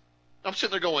stuff." I'm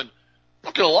sitting there going, I'm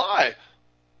not going to lie.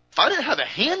 If I didn't have a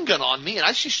handgun on me and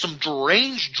I see some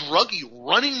deranged druggie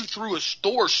running through a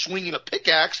store swinging a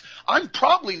pickaxe, I'm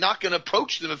probably not going to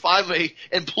approach them if I'm a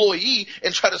employee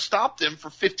and try to stop them for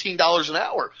 $15 an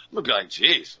hour. I'm going to be like,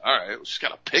 geez, all right, we just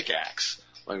got a pickaxe.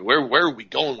 Like, where are we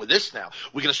going with this now?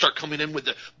 We're going to start coming in with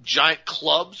the giant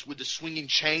clubs, with the swinging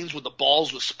chains, with the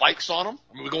balls with spikes on them?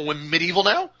 I mean, we're going medieval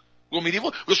now? We're going medieval?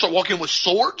 We're going to start walking in with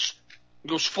swords? We're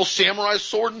going to go full samurai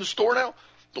sword in the store now?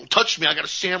 Don't touch me, I got a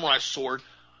samurai sword.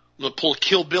 I'm going to pull a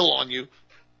Kill Bill on you.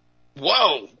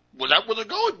 Whoa, was that where they're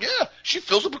going? Yeah. She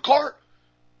fills up a cart,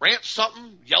 rants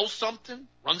something, yells something,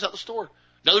 runs out the store.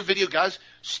 Another video, guys,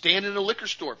 standing in a liquor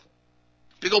store.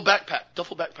 Big old backpack,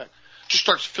 duffel backpack. Just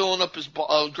starts filling up his,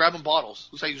 grabbing bottles.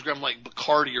 Looks like he was grabbing like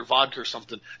Bacardi or vodka or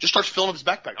something. Just starts filling up his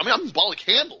backpack. I mean, I'm like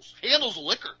handles of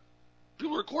liquor.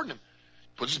 People are recording him.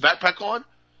 Puts his backpack on,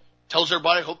 tells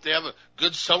everybody, hope they have a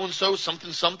good so-and-so,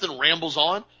 something, rambles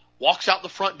on, walks out the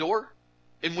front door.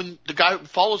 And when the guy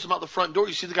follows him out the front door,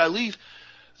 you see the guy leave.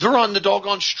 They're on the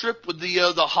doggone strip with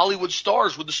the Hollywood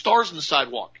stars, with the stars on the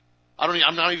sidewalk.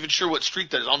 I'm not even sure what street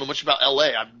that is. I don't know much about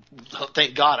L.A.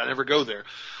 Thank God I never go there.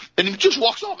 And he just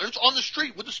walks off. It's on the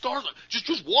street with the stars on.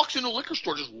 Just walks into a liquor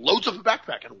store, just loads up a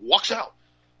backpack and walks out.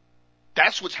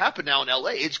 That's what's happened now in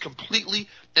L.A. It's completely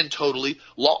and totally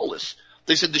lawless.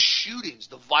 They said the shootings,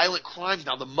 the violent crimes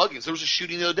now, the muggings. There was a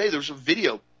shooting the other day. There was a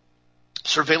video,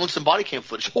 surveillance and body cam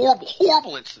footage. Horrible,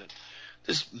 horrible incident.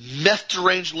 This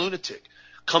meth-deranged lunatic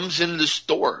comes into the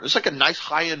store. It's like a nice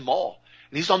high-end mall.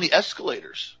 And he's on the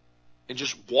escalators and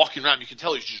just walking around. You can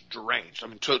tell he's just deranged. I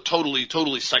mean,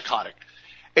 totally psychotic.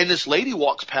 And this lady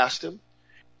walks past him,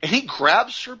 and he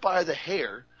grabs her by the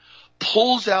hair,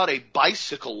 pulls out a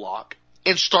bicycle lock,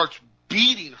 and starts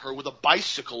beating her with a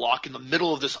bicycle lock in the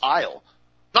middle of this aisle.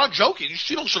 Not joking. You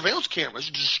see it on surveillance cameras.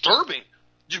 It's disturbing.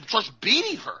 He starts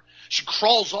beating her. She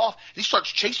crawls off, and he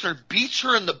starts chasing her and beats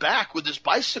her in the back with this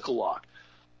bicycle lock.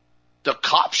 The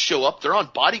cops show up. They're on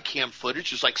body cam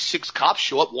footage. There's like 6 cops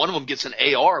show up. One of them gets an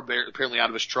AR apparently out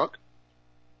of his truck.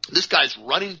 This guy's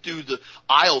running through the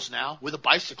aisles now with a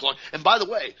bicycle on. And by the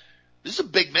way, this is a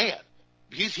big man.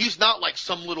 He's not like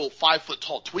some little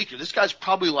 5-foot-tall tweaker. This guy's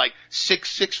probably like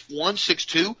 6'1",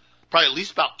 6'2", probably at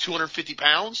least about 250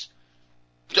 pounds.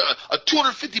 A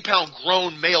 250-pound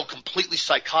grown male completely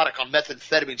psychotic on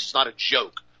methamphetamines is not a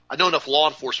joke. I know enough law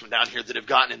enforcement down here that have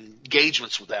gotten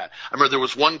engagements with that. I remember there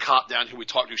was one cop down here we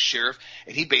talked to, sheriff,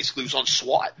 and he basically was on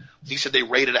SWAT. He said they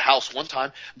raided a house one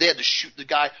time. They had to shoot the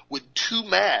guy with 2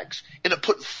 mags, and it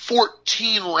put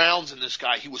 14 rounds in this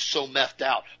guy. He was so methed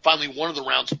out. Finally, one of the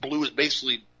rounds blew it,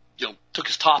 basically, took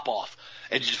his top off,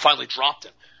 and just finally dropped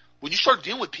him. When you start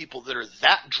dealing with people that are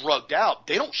that drugged out,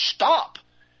 they don't stop.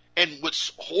 And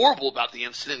what's horrible about the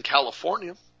incident in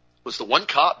California was the one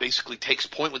cop basically takes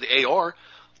point with the AR.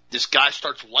 This guy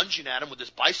starts lunging at him with his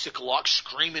bicycle lock,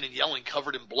 screaming and yelling,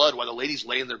 covered in blood, while the lady's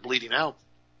laying there bleeding out.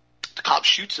 The cop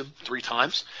shoots him 3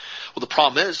 times. Well, the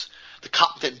problem is the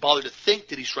cop didn't bother to think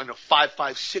that he's running a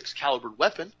 .556 calibered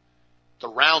weapon. The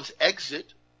rounds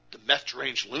exit the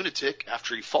meth-deranged lunatic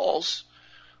after he falls.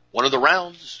 One of the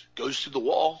rounds goes through the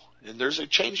wall, and there's a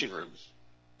changing room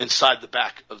inside the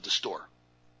back of the store.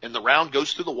 And the round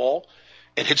goes through the wall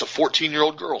and hits a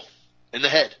 14-year-old girl in the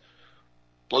head.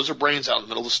 Blows her brains out in the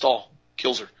middle of the stall.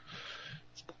 Kills her.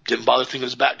 Didn't bother thinking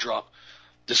of his backdrop.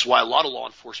 This is why a lot of law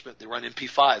enforcement, they run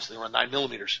MP5s. They run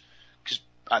 9mm. Because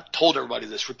I've told everybody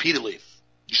this repeatedly.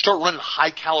 You start running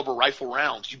high-caliber rifle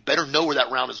rounds, you better know where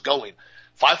that round is going.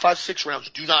 5.56 rounds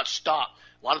do not stop.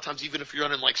 A lot of times, even if you're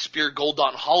running like Spear, Gold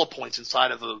Dot, and Hollow Points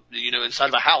inside of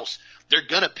a house, they're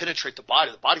going to penetrate the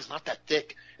body. The body's not that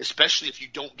thick, especially if you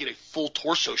don't get a full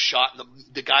torso shot and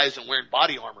the guy isn't wearing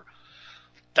body armor.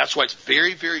 That's why it's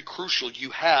very, very crucial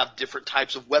you have different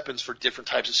types of weapons for different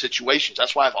types of situations.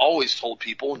 That's why I've always told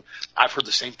people, and I've heard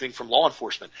the same thing from law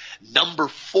enforcement, number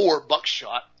 4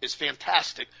 buckshot is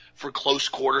fantastic for close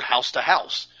quarter house to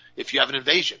house if you have an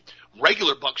invasion.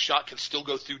 Regular buckshot can still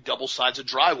go through double sides of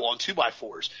drywall and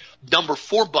 2x4s. Number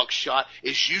 4 buckshot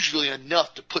is usually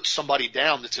enough to put somebody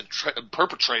down that's a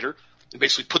perpetrator and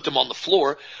basically put them on the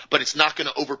floor, but it's not going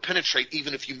to over-penetrate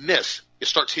even if you miss. It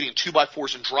starts hitting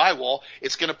 2x4s and drywall,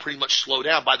 it's going to pretty much slow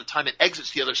down. By the time it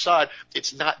exits the other side,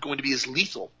 it's not going to be as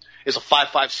lethal as a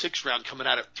 5.56 round coming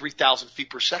out at 3,000 feet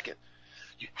per second.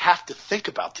 You have to think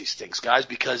about these things, guys,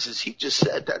 because as he just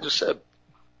said,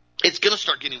 it's going to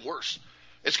start getting worse.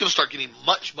 It's going to start getting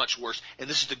much, much worse, and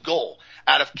this is the goal.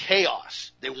 Out of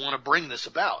chaos, they want to bring this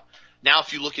about. Now,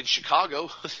 if you look in Chicago,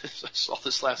 I saw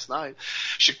this last night,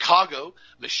 Chicago,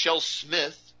 Michelle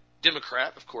Smith,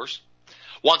 Democrat, of course,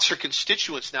 wants her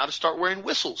constituents now to start wearing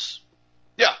whistles.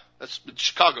 Yeah, that's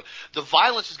Chicago. The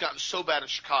violence has gotten so bad in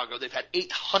Chicago, they've had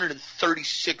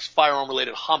 836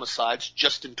 firearm-related homicides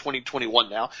just in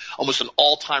 2021 now, almost an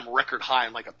all-time record high,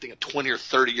 and like I think a 20 or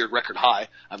 30-year record high.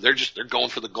 They're going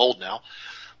for the gold now.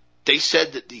 They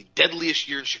said that the deadliest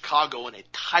year in Chicago in an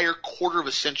entire quarter of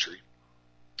a century,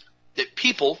 that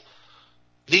people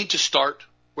need to start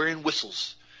wearing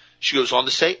whistles. She goes on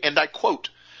to say, and I quote,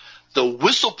 "The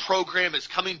whistle program is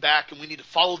coming back and we need to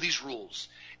follow these rules.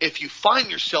 If you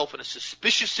find yourself in a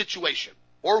suspicious situation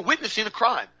or witnessing a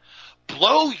crime,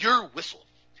 blow your whistle.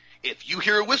 If you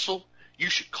hear a whistle, you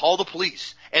should call the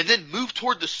police and then move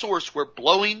toward the source where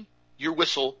blowing your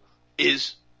whistle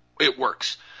it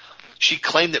works." She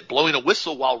claimed that blowing a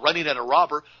whistle while running at a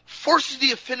robber forces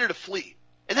the offender to flee,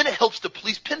 and then it helps the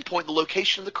police pinpoint the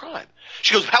location of the crime.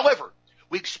 She goes, "However,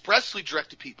 we expressly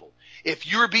directed people, if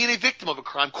you are being a victim of a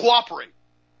crime, cooperate.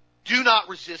 Do not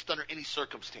resist under any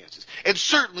circumstances. And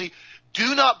certainly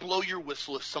do not blow your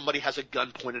whistle if somebody has a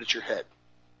gun pointed at your head."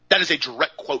 That is a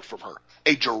direct quote from her.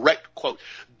 A direct quote.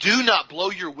 Do not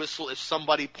blow your whistle if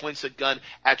somebody points a gun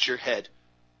at your head,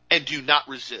 and do not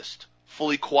resist.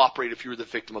 Fully cooperate if you're the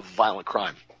victim of a violent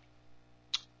crime.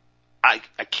 I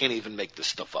can't even make this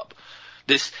stuff up.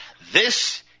 This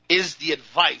is the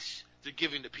advice they're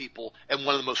giving to people in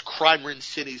one of the most crime-ridden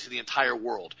cities in the entire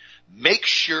world. Make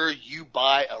sure you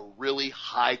buy a really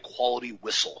high-quality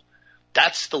whistle.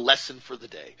 That's the lesson for the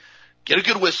day. Get a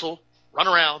good whistle, run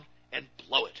around, and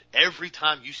blow it every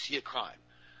time you see a crime.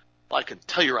 But I can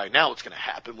tell you right now what's going to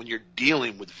happen when you're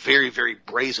dealing with very, very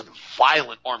brazen,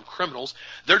 violent armed criminals.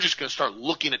 They're just going to start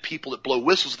looking at people that blow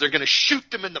whistles. They're going to shoot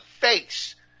them in the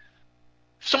face.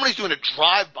 If somebody's doing a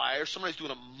drive-by or somebody's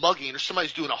doing a mugging or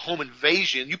somebody's doing a home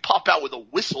invasion, you pop out with a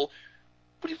whistle,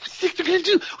 what do you think they're going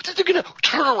to do? They're going to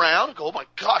turn around and go, oh, my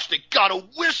gosh, they got a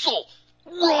whistle.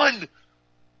 Run.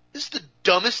 This is the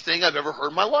dumbest thing I've ever heard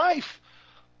in my life.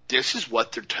 This is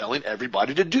what they're telling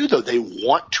everybody to do, though. They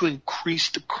want to increase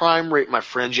the crime rate, my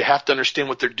friends. You have to understand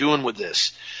what they're doing with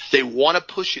this. They want to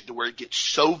push it to where it gets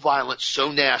so violent,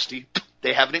 so nasty,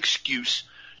 they have an excuse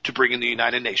to bring in the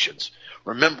United Nations.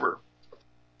 Remember,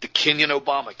 the Kenyan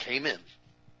Obama came in.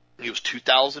 It was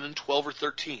 2012 or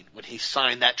 13 when he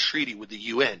signed that treaty with the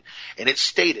UN, and it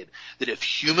stated that if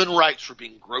human rights were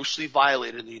being grossly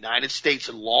violated in the United States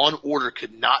and law and order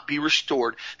could not be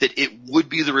restored, that it would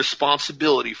be the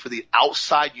responsibility for the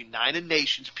outside United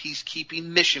Nations peacekeeping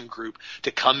mission group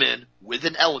to come in with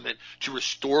an element to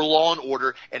restore law and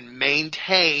order and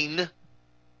maintain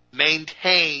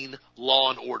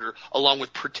law and order along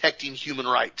with protecting human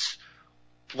rights.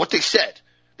 What they said.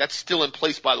 That's still in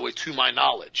place, by the way, to my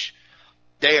knowledge.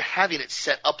 They are having it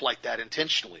set up like that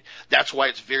intentionally. That's why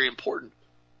it's very important.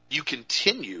 You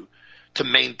continue to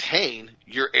maintain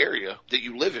your area that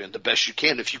you live in the best you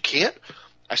can. If you can't,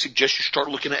 I suggest you start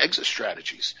looking at exit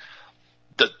strategies.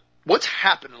 What's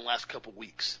happened in the last couple of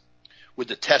weeks with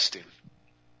the testing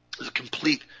is a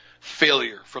complete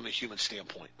failure from a human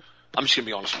standpoint. I'm just going to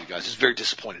be honest with you guys. It's very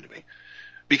disappointing to me.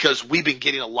 Because we've been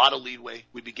getting a lot of leadway.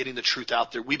 We've been getting the truth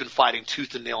out there. We've been fighting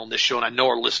tooth and nail on this show, and I know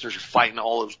our listeners are fighting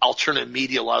all of alternative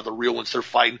media, a lot of the real ones they're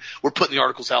fighting. We're putting the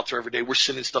articles out there every day. We're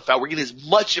sending stuff out. We're getting as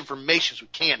much information as we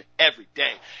can every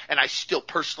day. And I still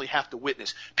personally have to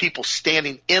witness people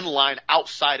standing in line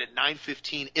outside at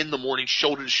 9:15 in the morning,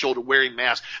 shoulder to shoulder, wearing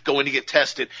masks, going to get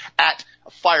tested at a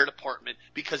fire department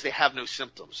because they have no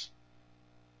symptoms.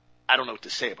 I don't know what to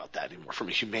say about that anymore from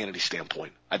a humanity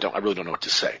standpoint. I really don't know what to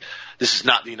say. This is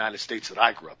not the United States that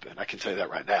I grew up in. I can tell you that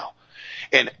right now.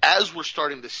 And as we're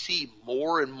starting to see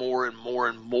more and more and more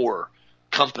and more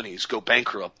companies go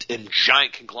bankrupt and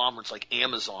giant conglomerates like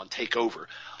Amazon take over,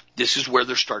 this is where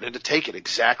they're starting to take it.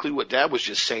 Exactly what Dad was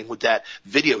just saying with that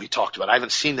video he talked about. I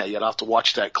haven't seen that yet. I'll have to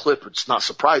watch that clip. It's not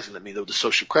surprising to me, though, the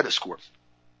social credit score.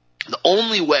 The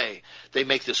only way they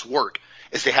make this work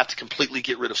is they have to completely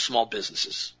get rid of small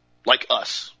businesses. Like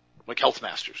us, like Health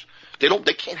Masters. They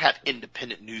can't have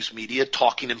independent news media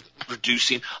talking and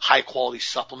producing high quality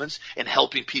supplements and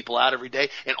helping people out every day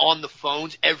and on the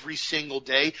phones every single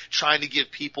day trying to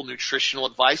give people nutritional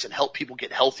advice and help people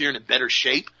get healthier and in better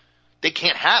shape. They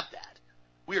can't have that.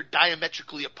 We are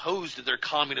diametrically opposed to their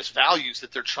communist values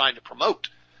that they're trying to promote.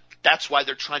 That's why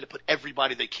they're trying to put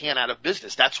everybody they can out of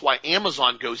business. That's why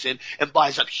Amazon goes in and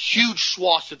buys up huge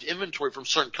swaths of inventory from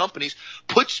certain companies,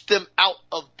 puts them out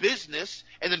of business,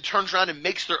 and then turns around and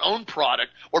makes their own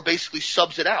product or basically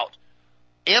subs it out.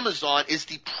 Amazon is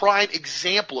the prime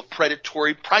example of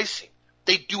predatory pricing.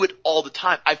 They do it all the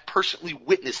time. I've personally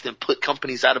witnessed them put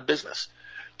companies out of business.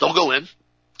 They'll go in,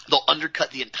 they'll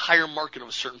undercut the entire market of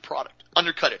a certain product.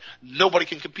 Undercut it. Nobody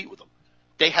can compete with them.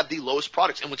 They have the lowest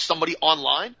products. And when somebody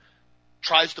online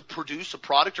tries to produce a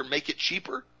product or make it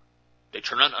cheaper, they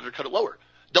turn around and undercut it lower.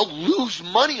 They'll lose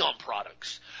money on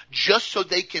products just so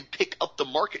they can pick up the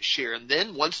market share. And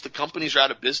then once the companies are out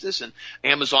of business and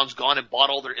Amazon's gone and bought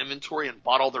all their inventory and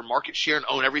bought all their market share and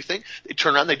own everything, they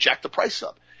turn around and they jack the price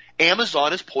up.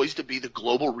 Amazon is poised to be the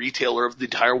global retailer of the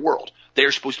entire world. They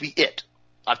are supposed to be it.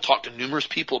 I've talked to numerous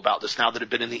people about this now that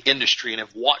have been in the industry and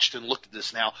have watched and looked at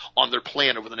this now on their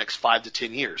plan over the next 5 to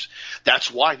 10 years. That's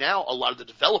why now a lot of the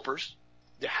developers,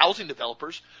 the housing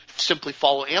developers, simply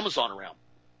follow Amazon around.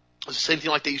 It's the same thing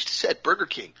like they used to say. Burger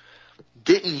King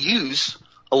didn't use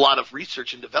a lot of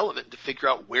research and development to figure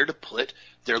out where to put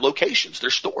their locations,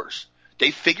 their stores. They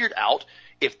figured out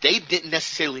if they didn't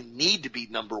necessarily need to be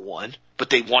number one, but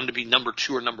they wanted to be number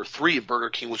 2 or number 3, and Burger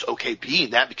King was okay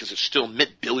being that because it still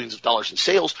meant billions of dollars in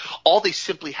sales, all they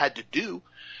simply had to do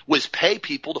was pay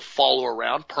people to follow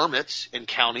around permits in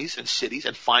counties and cities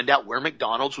and find out where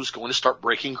McDonald's was going to start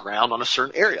breaking ground on a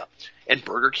certain area. And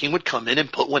Burger King would come in and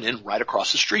put one in right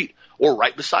across the street or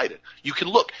right beside it. You can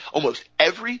look almost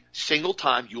every single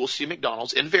time you will see a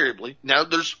McDonald's invariably. Now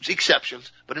there's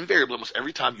exceptions, but invariably almost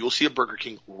every time you will see a Burger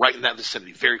King right in that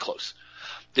vicinity, very close.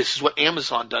 This is what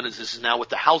Amazon done. This is now what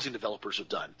the housing developers have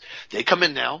done. They come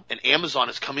in now, and Amazon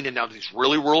is coming in now to these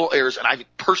really rural areas, and I've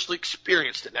personally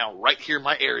experienced it now right here in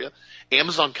my area.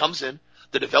 Amazon comes in,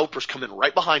 the developers come in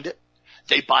right behind it.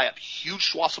 They buy up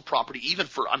huge swaths of property, even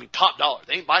for, top dollar.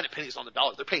 They ain't buying it pennies on the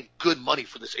dollar. They're paying good money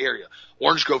for this area.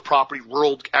 Orange Grove property,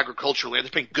 rural agricultural land,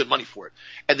 they're paying good money for it.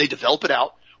 And they develop it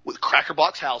out with cracker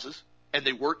box houses, and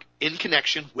they work in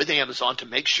connection with Amazon to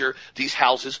make sure these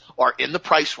houses are in the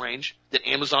price range that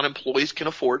Amazon employees can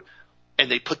afford,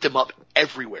 and they put them up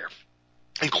everywhere,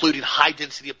 including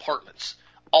high-density apartments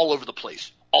all over the place,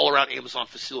 all around Amazon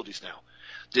facilities now.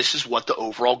 This is what the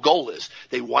overall goal is.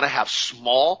 They want to have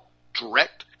small,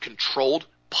 direct, controlled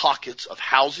pockets of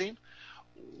housing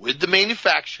with the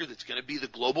manufacturer that's going to be the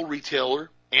global retailer,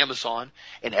 Amazon,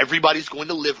 and everybody's going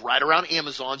to live right around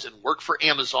Amazon's and work for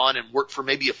Amazon and work for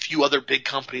maybe a few other big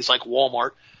companies like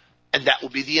Walmart, and that will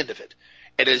be the end of it.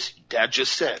 And as Dad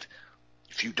just said,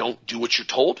 if you don't do what you're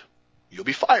told, you'll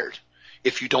be fired.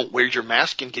 If you don't wear your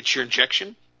mask and get your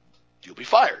injection, you'll be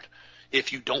fired.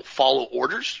 If you don't follow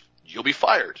orders, you'll be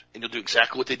fired, and you'll do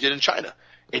exactly what they did in China.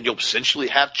 And you'll essentially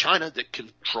have China that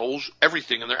controls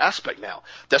everything in their aspect now.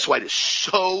 That's why it is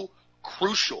so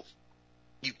crucial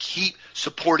you keep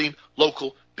supporting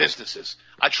local businesses.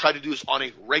 I try to do this on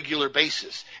a regular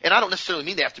basis. And I don't necessarily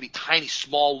mean they have to be tiny,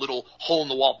 small, little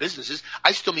hole-in-the-wall businesses.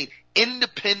 I still mean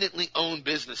independently owned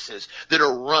businesses that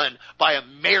are run by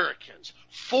Americans,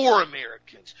 for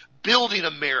Americans, building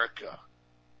America.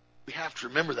 We have to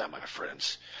remember that, my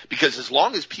friends, because as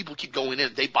long as people keep going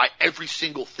in, they buy every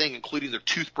single thing, including their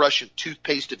toothbrush and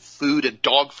toothpaste and food and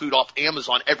dog food off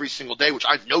Amazon every single day, which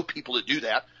I know people that do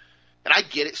that. And I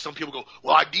get it. Some people go,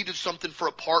 well, I needed something for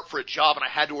a part for a job and I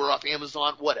had to order off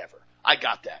Amazon. Whatever. I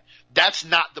got that. That's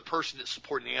not the person that's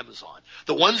supporting Amazon.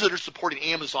 The ones that are supporting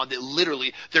Amazon that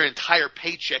literally their entire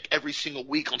paycheck every single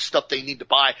week on stuff they need to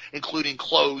buy, including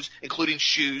clothes, including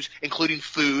shoes, including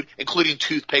food, including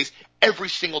toothpaste, every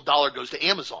single dollar goes to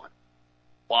Amazon.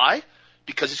 Why?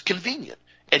 Because it's convenient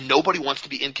and nobody wants to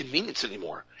be inconvenienced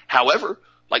anymore. However,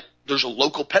 like there's a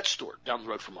local pet store down the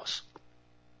road from us.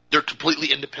 They're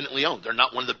completely independently owned. They're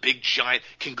not one of the big, giant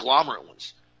conglomerate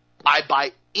ones. I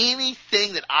buy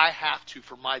anything that I have to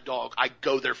for my dog. I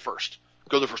go there first.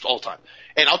 Go there first all the time.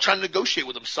 And I'll try to negotiate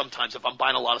with them sometimes if I'm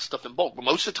buying a lot of stuff in bulk. But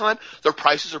most of the time, their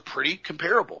prices are pretty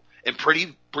comparable and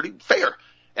pretty fair.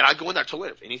 And I go in there to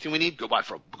live. Anything we need, go buy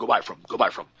from.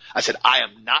 I said, I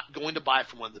am not going to buy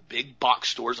from one of the big box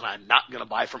stores, and I'm not going to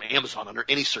buy from Amazon under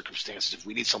any circumstances. If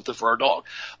we need something for our dog,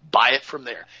 buy it from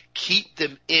there. Keep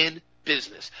them in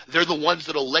business. They're the ones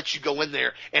that'll let you go in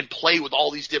there and play with all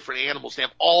these different animals. They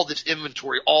have all this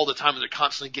inventory all the time, and they're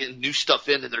constantly getting new stuff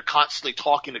in, and they're constantly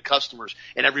talking to customers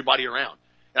and everybody around.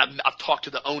 And I've talked to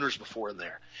the owners before in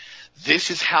there. This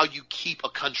is how you keep a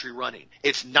country running.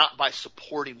 It's not by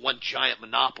supporting one giant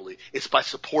monopoly. It's by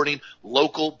supporting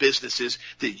local businesses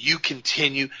that you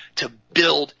continue to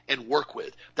build and work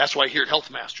with. That's why here at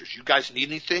Health Masters, you guys need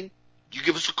anything, you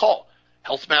give us a call.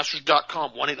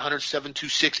 Healthmasters.com,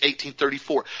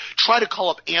 1-800-726-1834. Try to call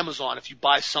up Amazon if you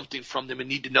buy something from them and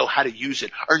need to know how to use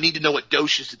it, or need to know what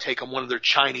doses to take on one of their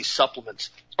Chinese supplements,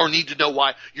 or need to know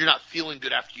why you're not feeling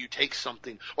good after you take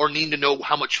something, or need to know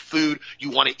how much food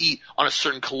you want to eat on a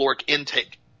certain caloric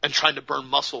intake and trying to burn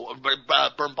muscle, or burn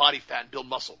body fat and build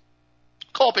muscle.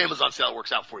 Call up Amazon and see how it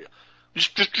works out for you.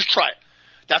 Just try it.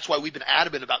 That's why we've been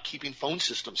adamant about keeping phone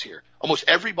systems here. Almost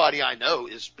everybody I know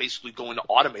is basically going to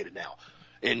automated now.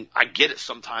 And I get it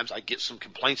sometimes. I get some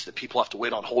complaints that people have to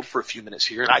wait on hold for a few minutes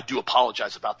here. And I do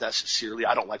apologize about that sincerely.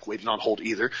 I don't like waiting on hold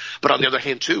either. But on the other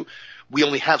hand, too, we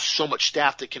only have so much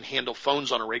staff that can handle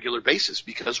phones on a regular basis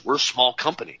because we're a small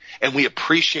company. And we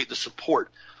appreciate the support.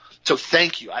 So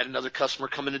thank you. I had another customer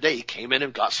come in today. He came in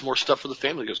and got some more stuff for the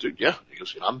family. He goes, dude, yeah. He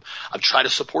goes, I'm trying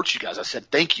to support you guys. I said,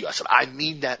 thank you. I said, I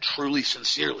mean that truly,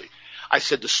 sincerely. I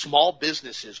said, the small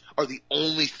businesses are the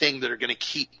only thing that are going to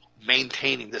keep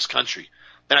maintaining this country.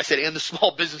 And I said, and the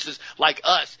small businesses like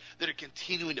us that are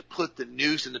continuing to put the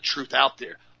news and the truth out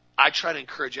there. I try to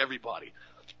encourage everybody.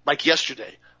 Like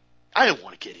yesterday, I didn't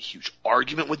want to get a huge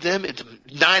argument with them at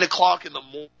 9 o'clock in the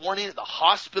morning at the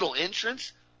hospital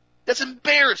entrance. That's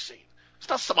embarrassing. It's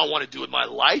not something I want to do in my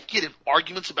life, get in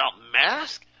arguments about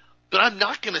masks, but I'm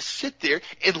not going to sit there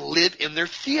and live in their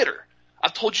theater.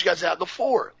 I've told you guys that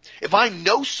before. If I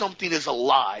know something is a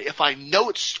lie, if I know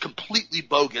it's completely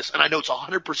bogus and I know it's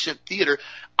 100% theater,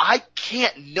 I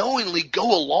can't knowingly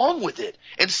go along with it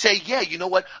and say, yeah, you know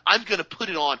what? I'm going to put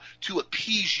it on to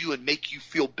appease you and make you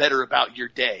feel better about your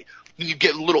day. And you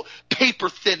get a little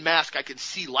paper-thin mask I can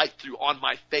see light through on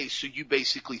my face, so you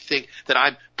basically think that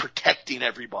I'm protecting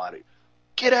everybody.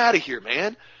 Get out of here,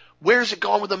 man. Where's it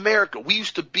gone with America? We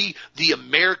used to be the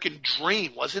American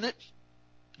dream, wasn't it?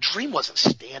 Dream wasn't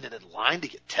standing in line to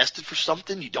get tested for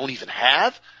something you don't even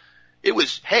have. It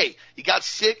was, hey, you got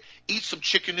sick, eat some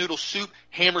chicken noodle soup,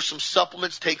 hammer some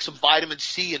supplements, take some vitamin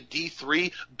C and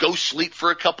D3, go sleep for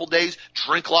a couple days,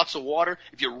 drink lots of water.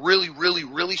 If you really, really,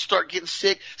 really start getting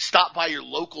sick, stop by your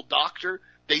local doctor,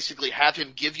 basically have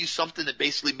him give you something that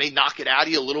basically may knock it out of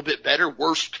you a little bit better,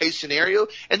 worst case scenario,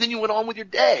 and then you went on with your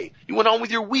day. You went on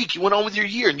with your week. You went on with your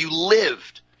year, and you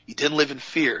lived. You didn't live in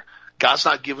fear. God's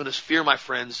not giving us fear, my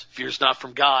friends. Fear's not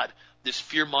from God. This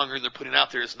fear-mongering they're putting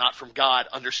out there is not from God.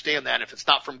 Understand that. If it's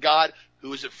not from God,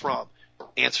 who is it from?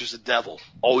 Answer's the devil.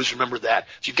 Always remember that.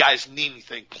 If you guys need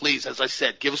anything, please, as I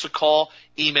said, give us a call,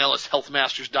 email us,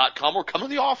 healthmasters.com, or come to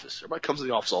the office. Everybody comes to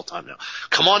the office all the time now.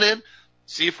 Come on in.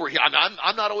 See if we're here.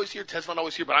 I'm not always here. Ted's not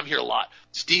always here, but I'm here a lot.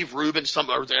 Steve, Rubin,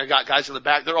 I got guys in the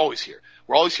back. They're always here.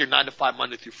 We're always here 9 to 5,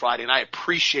 Monday through Friday, and I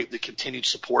appreciate the continued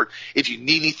support. If you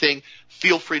need anything,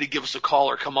 feel free to give us a call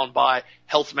or come on by,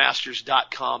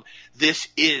 healthmasters.com. This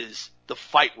is the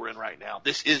fight we're in right now.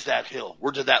 This is that hill.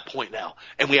 We're to that point now,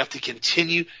 and we have to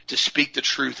continue to speak the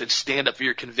truth and stand up for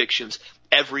your convictions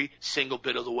every single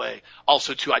bit of the way.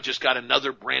 Also, too, I just got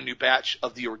another brand new batch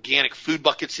of the organic food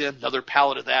buckets in, another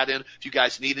pallet of that in. If you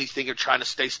guys need anything or trying to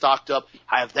stay stocked up,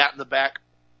 I have that in the back.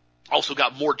 Also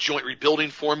got more joint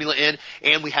rebuilding formula in,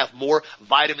 and we have more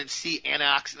vitamin C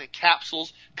antioxidant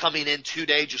capsules coming in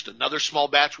today, just another small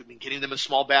batch. We've been getting them in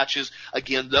small batches.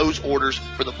 Again, those orders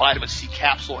for the vitamin C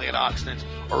capsule antioxidants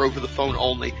are over the phone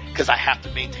only because I have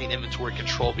to maintain inventory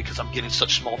control because I'm getting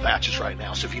such small batches right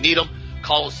now. So if you need them,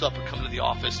 call us up or come to the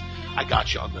office. I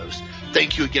got you on those.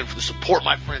 Thank you again for the support,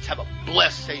 my friends. Have a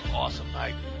blessed, safe, awesome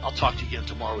night. I'll talk to you again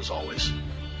tomorrow as always.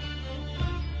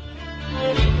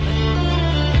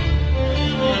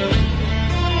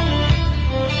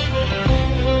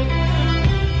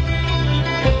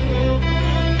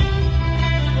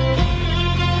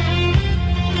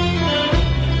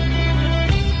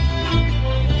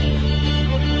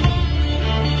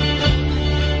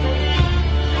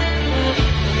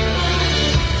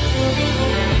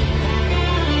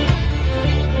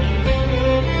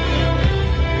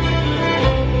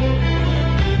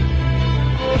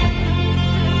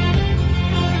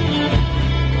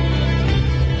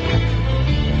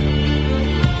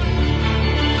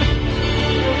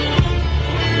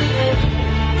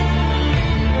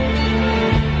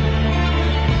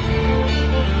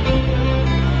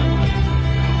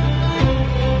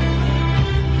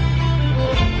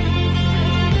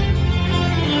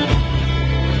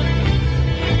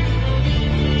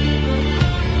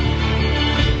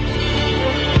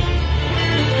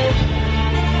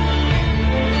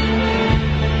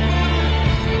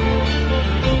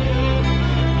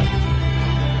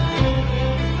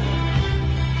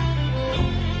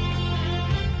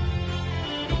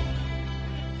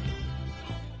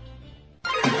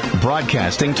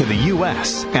 Broadcasting to the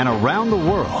U.S. and around the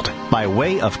world by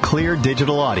way of clear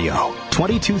digital audio,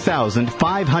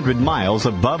 22,500 miles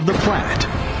above the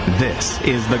planet. This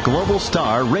is the Global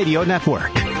Star Radio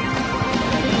Network.